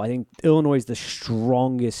a whole, I think Illinois is the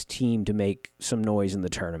strongest team to make some noise in the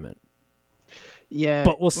tournament. Yeah,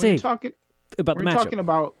 but we'll see. Talking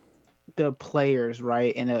about the players,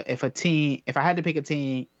 right? And if I had to pick a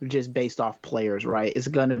team just based off players, right, it's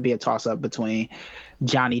going to be a toss-up between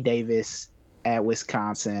Johnny Davis at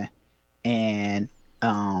Wisconsin and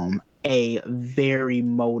a very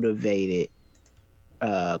motivated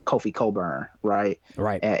Kofi Cockburn, right?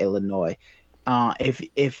 Right. At Illinois.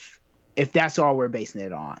 If if that's all we're basing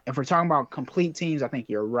it on. If we're talking about complete teams, I think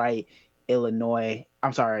you're right.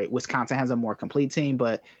 Wisconsin has a more complete team,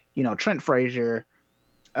 but Trent Frazier,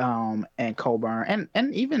 and Coburn,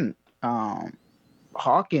 and even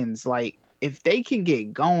Hawkins, like if they can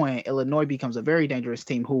get going, Illinois becomes a very dangerous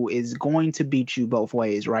team who is going to beat you both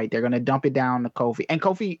ways, right? They're going to dump it down to Kofi, and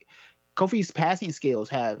Kofi's passing skills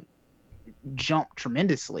have jumped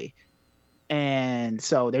tremendously. And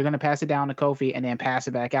so they're going to pass it down to Kofi and then pass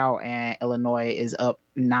it back out, and Illinois is up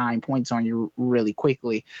 9 points on you really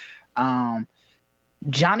quickly.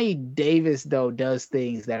 Johnny Davis, though, does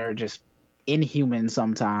things that are just inhuman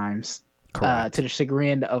sometimes, to the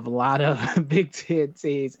chagrin of a lot of Big Ten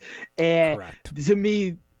teams. And to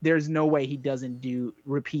me, there's no way he doesn't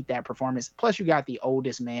repeat that performance. Plus, you got the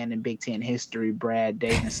oldest man in Big Ten history, Brad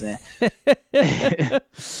Davison.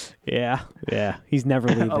 Yeah, he's never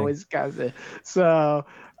leaving. Oh, his cousin. So,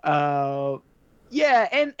 yeah,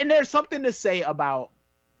 and there's something to say about.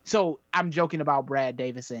 So I'm joking about Brad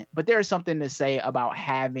Davison, but there's something to say about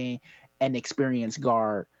having an experienced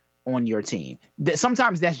guard on your team.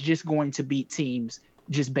 Sometimes that's just going to beat teams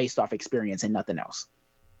just based off experience and nothing else.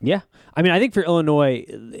 Yeah. I mean, I think for Illinois,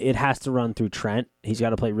 it has to run through Trent. He's got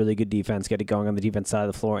to play really good defense, get it going on the defense side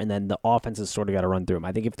of the floor, and then the offense has sort of got to run through him.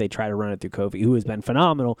 I think if they try to run it through Kofi, who has been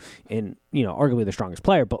phenomenal and, arguably the strongest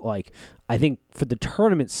player, but I think for the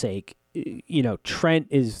tournament's sake, Trent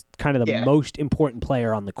is kind of the most important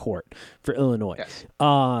player on the court for Illinois. Yes.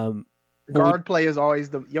 Guard play is always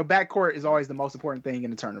your backcourt is always the most important thing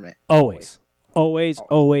in the tournament. Always. If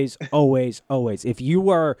you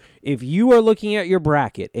are looking at your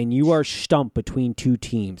bracket and you are stumped between two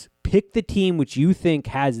teams, pick the team which you think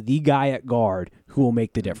has the guy at guard who will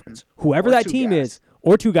make the difference. Whoever that team is,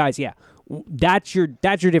 or two guys, yeah. That's your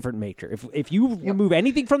difference maker. If you remove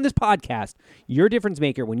anything from this podcast, your difference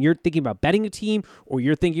maker when you're thinking about betting a team or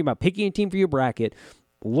you're thinking about picking a team for your bracket,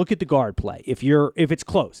 look at the guard play. If it's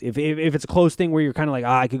close, if it's a close thing where you're kind of like,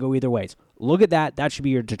 I could go either ways, look at that. That should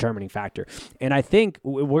be your determining factor. And I think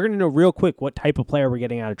we're going to know real quick what type of player we're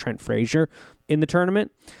getting out of Trent Frazier in the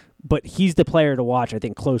tournament. But he's the player to watch, I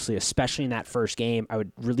think, closely, especially in that first game. I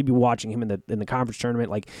would really be watching him in the conference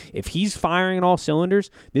tournament. Like, if he's firing on all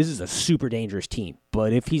cylinders, this is a super dangerous team.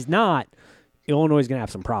 But if he's not, Illinois is going to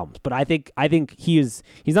have some problems. But I think he's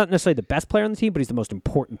not necessarily the best player on the team, but he's the most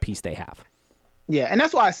important piece they have. Yeah, and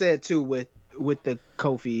that's why I said too with the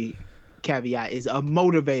Kofi caveat is a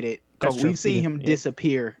motivated Kofi. We've seen him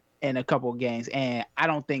disappear in a couple of games, and I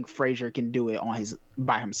don't think Frazier can do it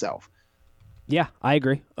by himself. Yeah, I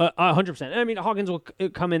agree. 100%. I mean, Hawkins will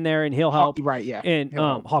come in there and he'll help. Right, yeah. And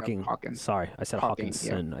Hawkins. Sorry, I said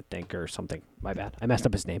Hawkinson, I think, or something. My bad. I messed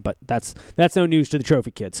up his name, but that's no news to the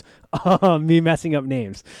Trophy kids. Me messing up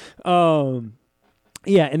names. Yeah,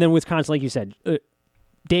 and then Wisconsin, like you said,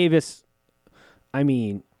 Davis, I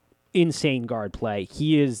mean, insane guard play.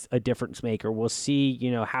 He is a difference maker. We'll see,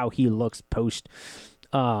 how he looks post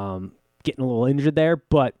getting a little injured there,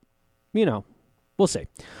 but, we'll see.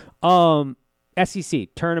 SEC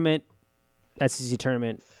tournament,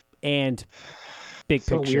 and big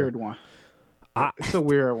picture. Weird one. It's a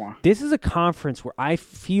weird one. This is a conference where I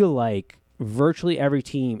feel like virtually every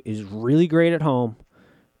team is really great at home,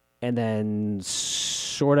 and then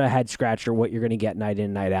sort of head scratcher what you're going to get night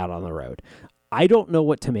in, night out on the road. I don't know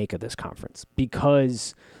what to make of this conference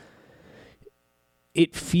because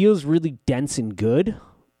it feels really dense and good,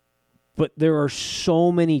 but there are so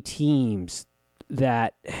many teams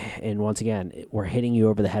that, and once again, we're hitting you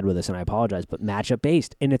over the head with this, and I apologize, but matchup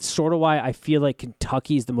based. And it's sort of why I feel like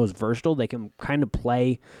Kentucky is the most versatile. They can kind of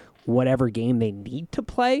play whatever game they need to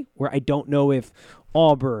play, where I don't know if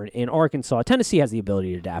Auburn and Arkansas, Tennessee has the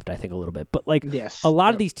ability to adapt, I think, a little bit. But a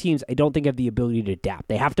lot of these teams, I don't think have the ability to adapt.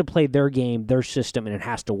 They have to play their game, their system, and it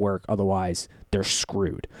has to work. Otherwise, they're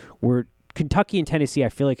screwed. Where Kentucky and Tennessee, I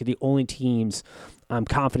feel like, are the only teams I'm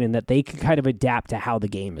confident that they can kind of adapt to how the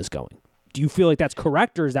game is going. Do you feel like that's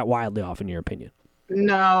correct, or is that wildly off in your opinion?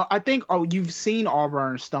 No, I think you've seen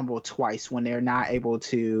Auburn stumble twice when they're not able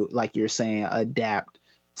to, like you're saying, adapt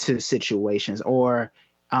to situations, or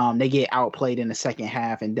they get outplayed in the second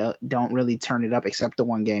half and don't really turn it up, except the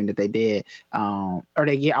one game that they did, or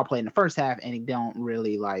they get outplayed in the first half and they don't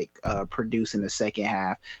really produce in the second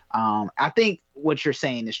half. I think what you're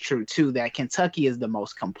saying is true too, that Kentucky is the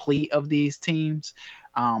most complete of these teams.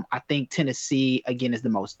 I think Tennessee, again, is the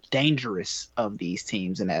most dangerous of these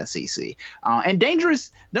teams in the SEC. And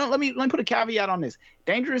dangerous, let me put a caveat on this.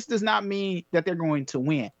 Dangerous does not mean that they're going to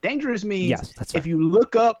win. Dangerous means if you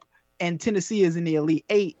look up and Tennessee is in the Elite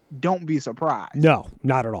Eight, don't be surprised. No,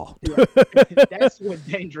 not at all. That's what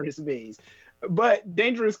dangerous means. But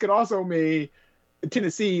dangerous could also mean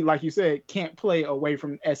Tennessee, like you said, can't play away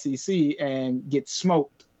from SEC and get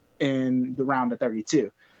smoked in the round of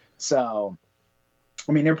 32. So,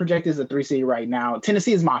 I mean, they're projected as a 3 seed right now.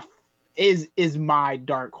 Tennessee is my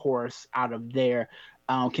dark horse out of there.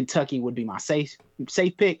 Kentucky would be my safe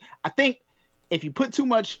pick. I think if you put too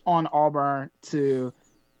much on Auburn to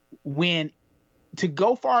win, to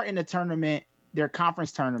go far in the tournament, their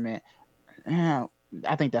conference tournament,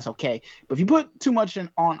 I think that's okay. But if you put too much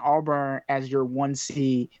on Auburn as your 1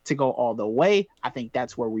 seed to go all the way, I think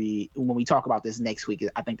that's where when we talk about this next week,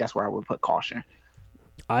 I think that's where I would put caution.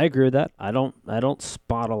 I agree with that. I don't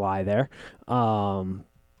spot a lie there.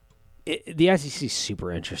 The SEC is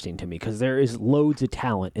super interesting to me because there is loads of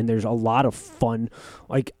talent and there's a lot of fun.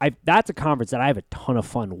 Like that's a conference that I have a ton of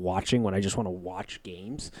fun watching when I just want to watch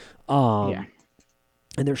games. And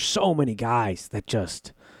there's so many guys that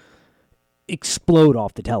just explode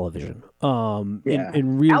off the television.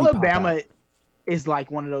 And really Alabama is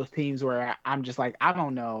like one of those teams where I'm just like, I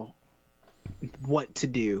don't know what to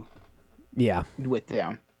do. Yeah, with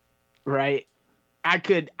them, right? I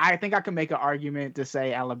think I could make an argument to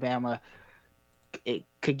say Alabama, it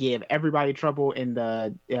could give everybody trouble in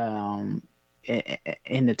the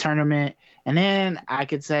tournament, and then I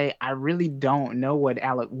could say I really don't know what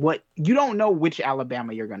you don't know which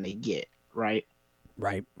Alabama you're going to get, right?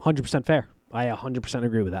 Right, 100% fair. I 100%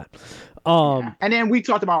 agree with that. And then we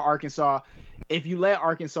talked about Arkansas. If you let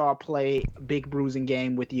Arkansas play a big bruising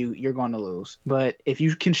game with you, you're going to lose. But if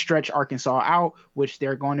you can stretch Arkansas out, which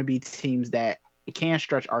there are going to be teams that can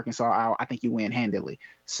stretch Arkansas out, I think you win handily.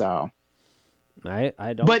 So, I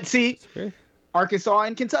don't. But see, Arkansas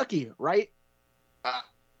and Kentucky, right?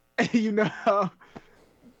 That's it's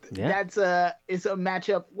a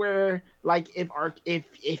matchup where, like,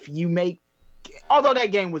 if you make, although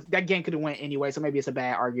that game could have went anyway, so maybe it's a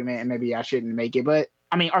bad argument and maybe I shouldn't make it, but.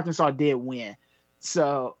 I mean, Arkansas did win.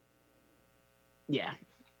 So, yeah.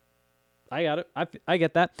 I got it. I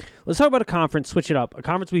get that. Let's talk about a conference. Switch it up. A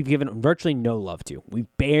conference we've given virtually no love to. We've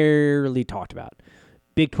barely talked about.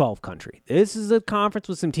 Big 12 country. This is a conference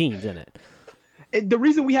with some teams in it. The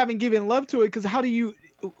reason we haven't given love to it, because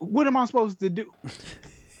what am I supposed to do?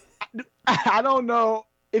 I don't know.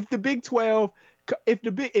 If the Big 12,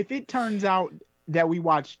 if it turns out that we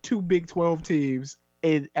watch 2 Big 12 teams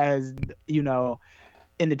as,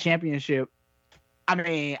 in the championship, I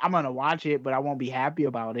mean, I'm gonna watch it, but I won't be happy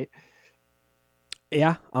about it.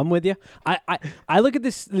 Yeah, I'm with you. I look at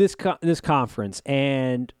this conference,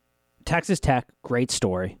 and Texas Tech, great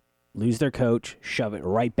story. Lose their coach, shove it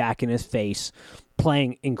right back in his face,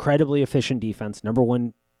 playing incredibly efficient defense. Number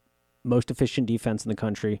 1 most efficient defense in the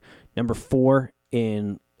country. Number 4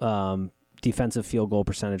 in defensive field goal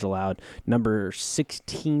percentage allowed, number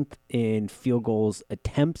 16th in field goals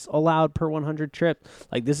attempts allowed per 100 trips.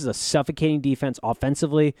 Like, this is a suffocating defense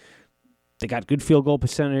offensively. They got good field goal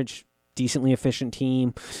percentage, decently efficient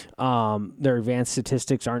team. Their advanced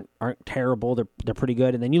statistics aren't terrible. They're pretty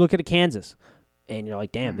good. And then you look at Kansas, and you're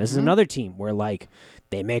like, damn, this is another team where, like,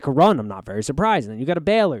 they make a run. I'm not very surprised. And then you got a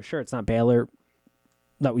Baylor. Sure, it's not Baylor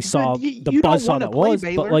that we saw, the buzzsaw that was,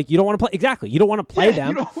 Baylor. But, like, you don't want to play. Exactly. You don't want to play them.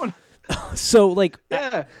 You don't want So, like,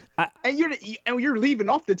 and you're leaving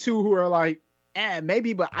off the 2 who are like,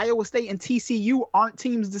 maybe, but Iowa State and TCU aren't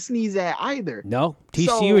teams to sneeze at either. No,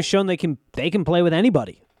 TCU has shown they can play with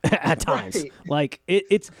anybody at times. Right. Like,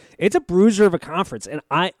 it's a bruiser of a conference, and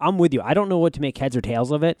I'm with you. I don't know what to make heads or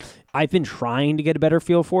tails of it. I've been trying to get a better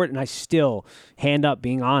feel for it, and I still, hand up,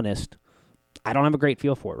 being honest, I don't have a great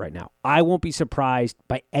feel for it right now. I won't be surprised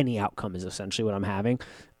by any outcome is essentially what I'm having.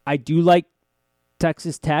 I do like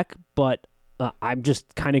Texas Tech, but I'm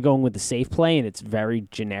just kind of going with the safe play, and it's very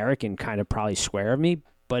generic and kind of probably square of me,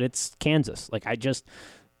 but it's Kansas. Like, I don't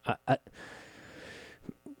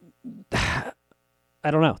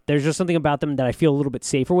know. There's just something about them that I feel a little bit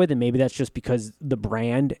safer with, and maybe that's just because the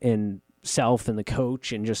brand and self and the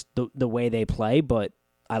coach and just the way they play, but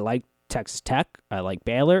I like Texas Tech. I like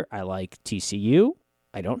Baylor. I like TCU.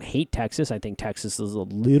 I don't hate Texas. I think Texas is a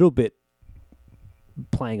little bit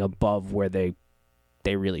playing above where they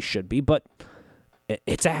really should be, but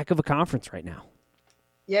it's a heck of a conference right now.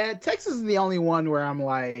 Yeah, Texas is the only one where I'm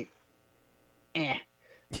like,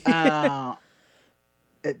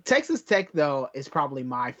 Texas Tech, though, is probably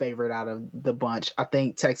my favorite out of the bunch. I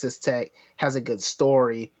think Texas Tech has a good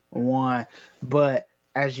story, one, but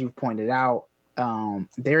as you pointed out,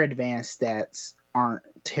 their advanced stats aren't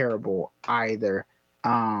terrible either.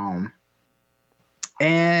 And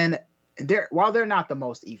while they're not the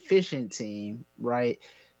most efficient team, right,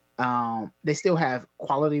 they still have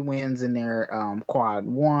quality wins in their quad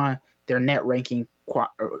one. Their net ranking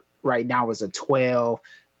right now is a 12.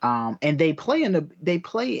 And they play in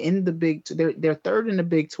the Big. They're third in the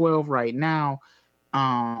Big 12 right now.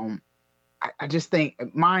 I just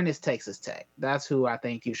think mine is Texas Tech. That's who I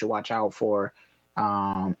think you should watch out for.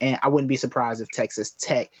 And I wouldn't be surprised if Texas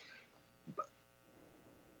Tech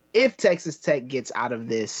gets out of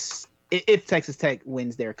this, if Texas Tech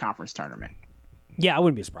wins their conference tournament. Yeah, I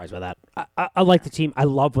wouldn't be surprised by that. I like the team. I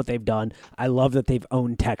love what they've done. I love that they've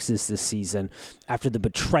owned Texas this season after the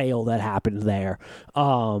betrayal that happened there.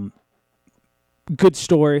 Good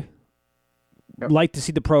story. Yep. Like to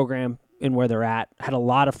see the program and where they're at. Had a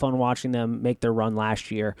lot of fun watching them make their run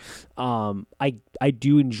last year. I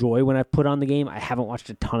do enjoy when I've put on the game. I haven't watched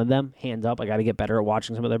a ton of them. Hands up, I got to get better at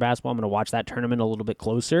watching some of their basketball. I'm going to watch that tournament a little bit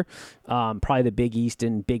closer. Probably the Big East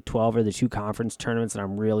and Big 12 are the two conference tournaments that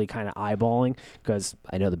I'm really kind of eyeballing because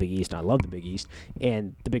I know the Big East and I love the Big East.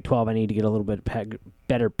 And the Big 12, I need to get a little bit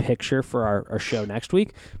better picture for our show next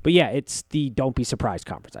week. But yeah, it's the Don't Be Surprised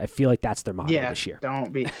conference. I feel like that's their motto this year.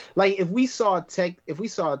 Don't be like if we saw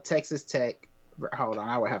Texas Tech. Hold on,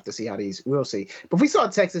 I would have to see how these. We'll see. But if we saw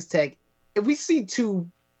Texas Tech, if we see two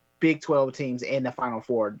Big 12 teams in the Final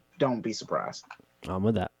Four, don't be surprised. I'm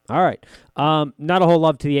with that. All right. Not a whole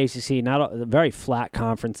love to the ACC. Not a very flat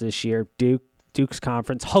conference this year. Duke's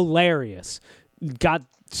conference, hilarious. Got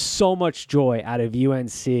so much joy out of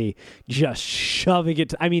UNC just shoving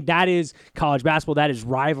it. That is college basketball. That is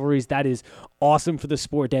rivalries. That is awesome for the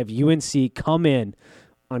sport to have UNC come in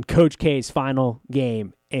on Coach K's final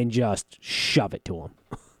game and just shove it to them.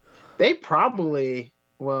 They probably,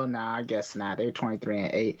 I guess not. They're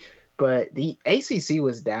 23-8, but the ACC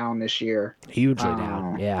was down this year. Hugely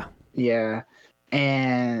down, yeah. Yeah,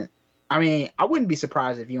 and I wouldn't be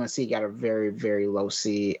surprised if UNC got a very, very low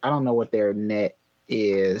seed. I don't know what their net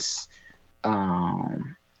is.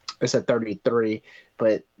 It's a 33,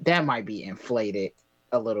 but that might be inflated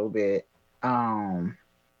a little bit.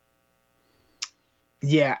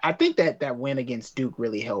 Yeah, I think that win against Duke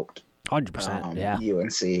really helped. 100%, yeah.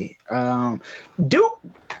 UNC. Duke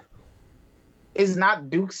is not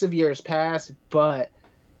Duke's of years past, but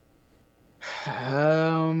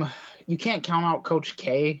you can't count out Coach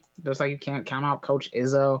K, just like you can't count out Coach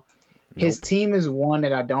Izzo. His team is one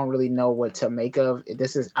that I don't really know what to make of.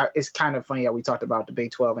 It's kind of funny that we talked about the Big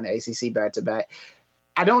 12 and the ACC back to back.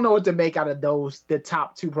 I don't know what to make out of the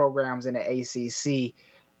top two programs in the ACC.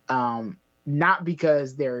 Not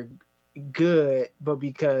because they're good, but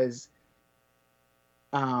because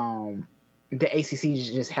the ACC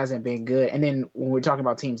just hasn't been good. And then when we're talking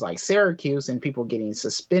about teams like Syracuse and people getting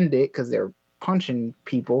suspended because they're punching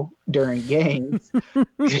people during games.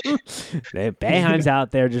 Boeheim's out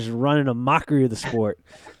there just running a mockery of the sport.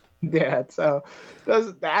 Yeah, so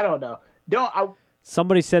I don't know.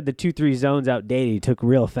 Somebody said the 2-3 zone's outdated. He took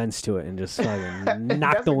real offense to it and just fucking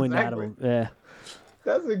knocked the wind out of him. Yeah.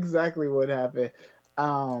 That's exactly what happened.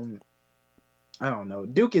 I don't know.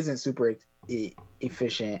 Duke isn't super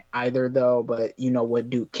efficient either, though. But you know what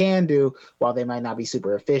Duke can do, while they might not be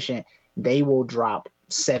super efficient, they will drop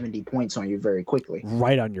 70 points on you very quickly.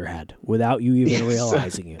 Right on your head without you even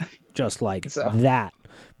realizing it. Just like that.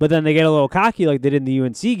 But then they get a little cocky like they did in the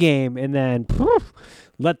UNC game, and then poof,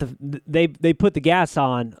 they put the gas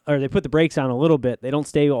on, or they put the brakes on a little bit. They don't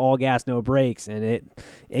stay all gas, no brakes, and it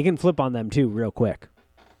can flip on them too real quick.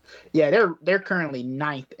 Yeah, they're currently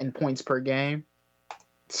 9th in points per game.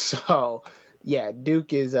 So yeah,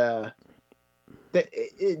 Duke is their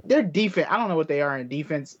defense. I don't know what they are in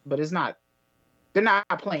defense, but they're not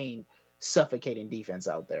playing suffocating defense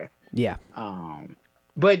out there. Yeah.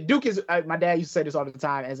 But Duke is. My dad used to say this all the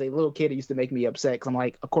time. As a little kid, it used to make me upset because I'm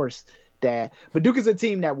like, of course, Dad. But Duke is a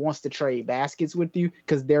team that wants to trade baskets with you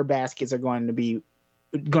because their baskets are going to be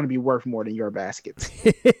worth more than your baskets.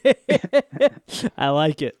 I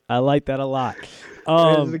like it. I like that a lot.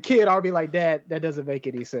 As a kid, I'll be like, Dad, that doesn't make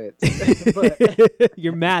any sense. But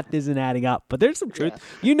your math isn't adding up, but there's some truth.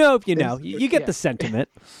 Yeah. You know, if you know, you get the sentiment.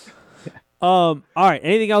 All right.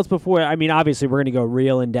 Anything else before? Obviously, we're going to go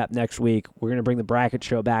real in depth next week. We're going to bring the bracket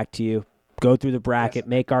show back to you. Go through the bracket,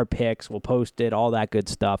 make our picks. We'll post it, all that good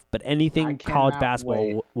stuff. But anything college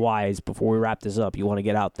basketball wise before we wrap this up, you want to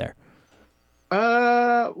get out there?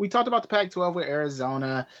 We talked about the Pac-12 with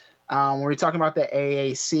Arizona. We're talking about the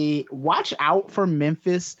AAC. Watch out for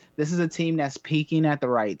Memphis. This is a team that's peaking at the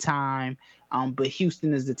right time. But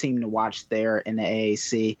Houston is the team to watch there in the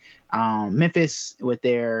AAC. Memphis with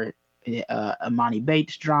their Amani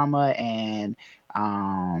Bates drama and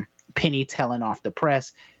Penny telling off the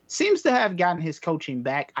press seems to have gotten his coaching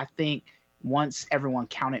back. I think once everyone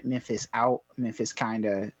counted Memphis out, Memphis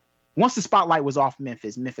once the spotlight was off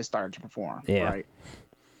Memphis started to perform. Yeah. Right.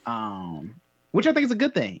 which I think is a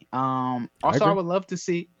good thing. Also, I agree. would love to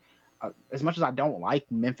see, as much as I don't like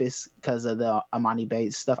Memphis because of the Amani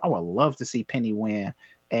Bates stuff, I would love to see Penny win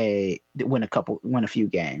a few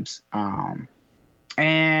games.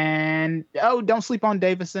 And don't sleep on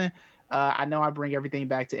Davison. I know I bring everything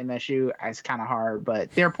back to MSU. It's kind of hard,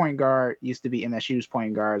 but their point guard used to be MSU's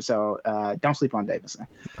point guard, so don't sleep on Davison.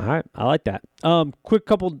 All right, I like that. Quick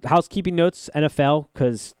couple housekeeping notes, NFL,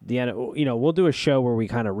 because we'll do a show where we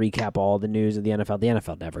kind of recap all the news of the NFL. The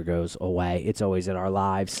NFL never goes away; it's always in our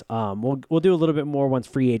lives. We'll do a little bit more once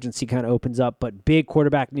free agency kind of opens up. But big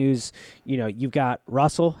quarterback news. You've got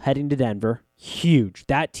Russell heading to Denver. Huge.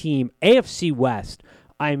 That team, AFC West.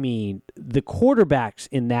 I mean, the quarterbacks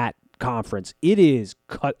in that conference, it's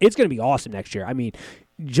going to be awesome next year. I mean,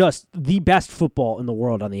 just the best football in the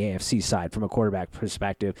world on the AFC side from a quarterback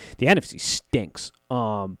perspective. The NFC stinks.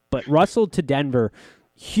 But Russell to Denver,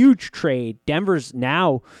 huge trade. Denver's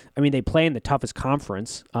now, I mean, they play in the toughest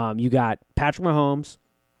conference. You got Patrick Mahomes,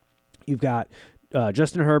 you've got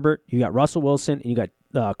Justin Herbert, you got Russell Wilson, and you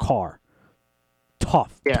got Carr.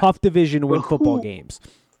 Tough division to win football games.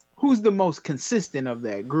 Who's the most consistent of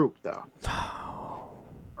that group, though?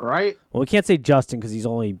 Right? Well, we can't say Justin because he's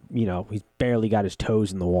only, he's barely got his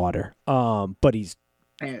toes in the water. But he's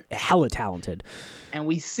hella talented. And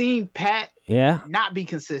we've seen Pat not be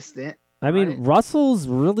consistent. I mean, Russell's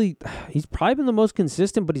he's probably been the most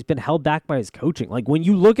consistent, but he's been held back by his coaching. Like, when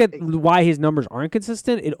you look at why his numbers aren't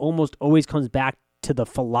consistent, it almost always comes back to the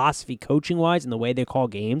philosophy coaching-wise and the way they call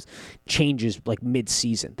games changes, like,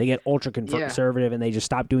 mid-season. They get ultra conservative, and they just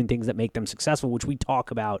stop doing things that make them successful, which we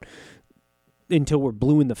talk about until we're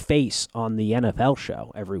blue in the face on the NFL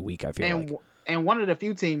show every week, I feel like. And one of the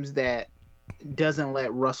few teams that doesn't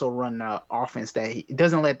let Russell run the offense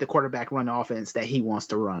doesn't let the quarterback run the offense that he wants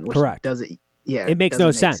to run. Which Correct. It makes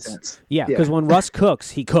no sense. Yeah, because when Russ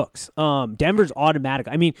cooks, he cooks. Denver's automatic.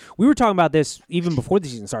 I mean, we were talking about this even before the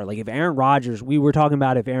season started. Like, if Aaron Rodgers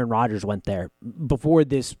went there before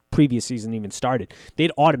this previous season even started,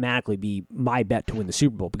 they'd automatically be my bet to win the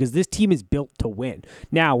Super Bowl because this team is built to win.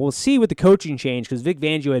 Now, we'll see with the coaching change because Vic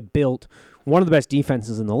Fangio had built one of the best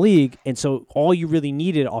defenses in the league, and so all you really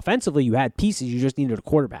needed offensively, you had pieces. You just needed a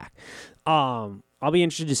quarterback. I'll be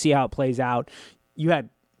interested to see how it plays out. You had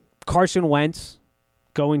Carson Wentz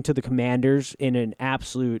going to the Commanders in an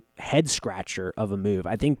absolute head-scratcher of a move.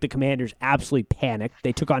 I think the Commanders absolutely panicked.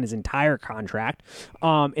 They took on his entire contract,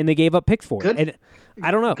 and they gave up picks for it. And I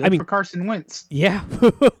don't know. Good for Carson Wentz. Yeah.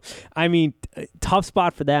 I mean, tough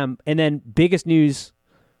spot for them. And then biggest news,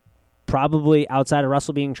 probably outside of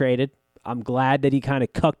Russell being traded. I'm glad that he kind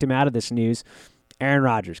of cucked him out of this news. Aaron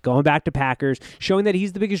Rodgers going back to Packers, showing that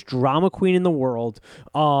he's the biggest drama queen in the world.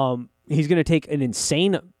 He's going to take an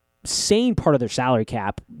insane part of their salary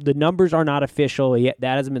cap. The numbers are not official yet.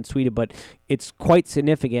 That hasn't been tweeted, but it's quite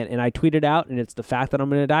significant. And I tweeted out, and it's the fact that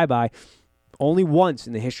I'm going to die by. Only once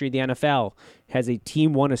in the history of the NFL has a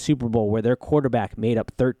team won a Super Bowl where their quarterback made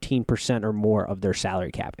up 13% or more of their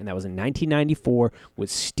salary cap, and that was in 1994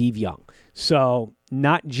 with Steve Young. So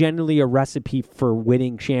not generally a recipe for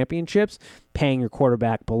winning championships, paying your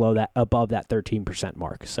quarterback above that 13%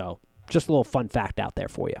 mark. So just a little fun fact out there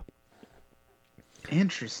for you.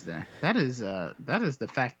 Interesting. That is the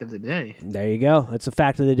fact of the day. There you go. That's the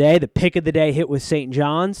fact of the day. The pick of the day hit with St.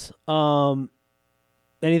 John's.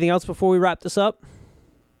 Anything else before we wrap this up?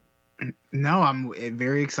 No, I'm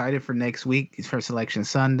very excited for next week for Selection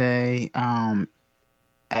Sunday.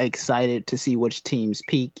 Excited to see which teams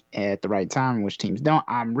peak at the right time and which teams don't.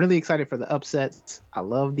 I'm really excited for the upsets. I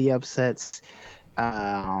love the upsets.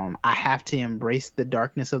 I have to embrace the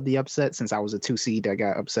darkness of the upset since I was a 2 seed. I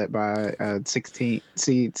got upset by a 16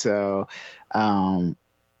 seed, so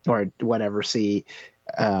or whatever seed.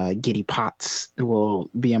 Giddy Potts will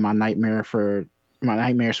be in my nightmares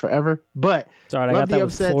forever. But sorry, I got that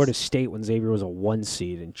with Florida State when Xavier was a 1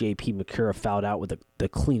 seed and J.P. McCura fouled out with the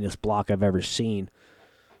cleanest block I've ever seen.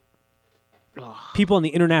 People on the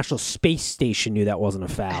International Space Station knew that wasn't a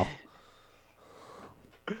foul.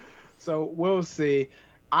 So we'll see.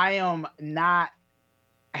 I am not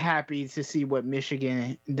happy to see what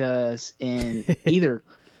Michigan does in either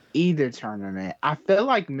tournament. I feel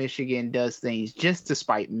like Michigan does things just to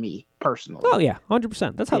spite me personally. Oh yeah,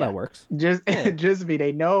 100%. That's how that works. Just me.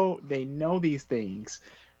 They know these things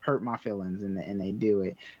hurt my feelings, and they do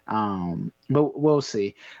it. But we'll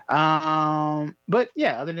see. But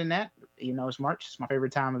yeah, other than that, it's March. It's my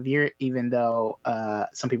favorite time of year. Even though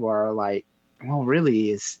some people are like, well,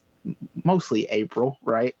 really, it's mostly April,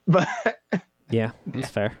 right? But yeah, that's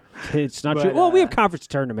fair. It's not true. Well, we have conference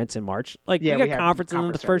tournaments in March. Like, we got conference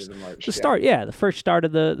in the first, the start. Yeah, the first start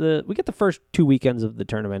of the we get the first 2 weekends of the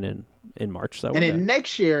tournament in March. So and then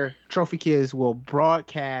next year, Trophy Kids will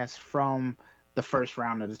broadcast from the first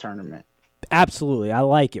round of the tournament. Absolutely. I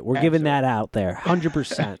like it. We're giving that out there.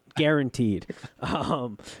 100%. Guaranteed.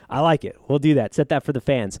 I like it. We'll do that. Set that for the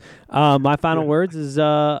fans. My final words is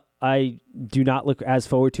I do not look as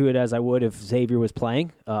forward to it as I would if Xavier was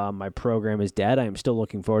playing. My program is dead. I am still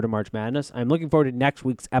looking forward to March Madness. I'm looking forward to next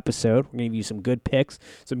week's episode. We're going to give you some good picks,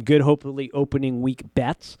 some good, hopefully, opening week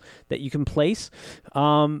bets that you can place.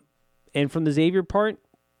 And from the Xavier part,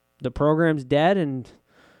 the program's dead, and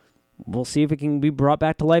we'll see if it can be brought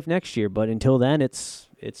back to life next year. But until then, it's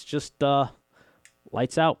just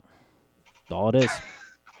lights out. That's all it is.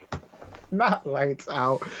 Not lights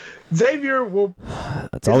out. Xavier will.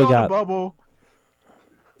 That's all we got. The bubble.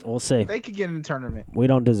 We'll see. They could get in the tournament. We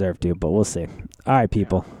don't deserve to, but we'll see. All right,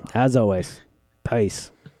 people. As always,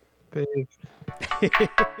 peace. Peace.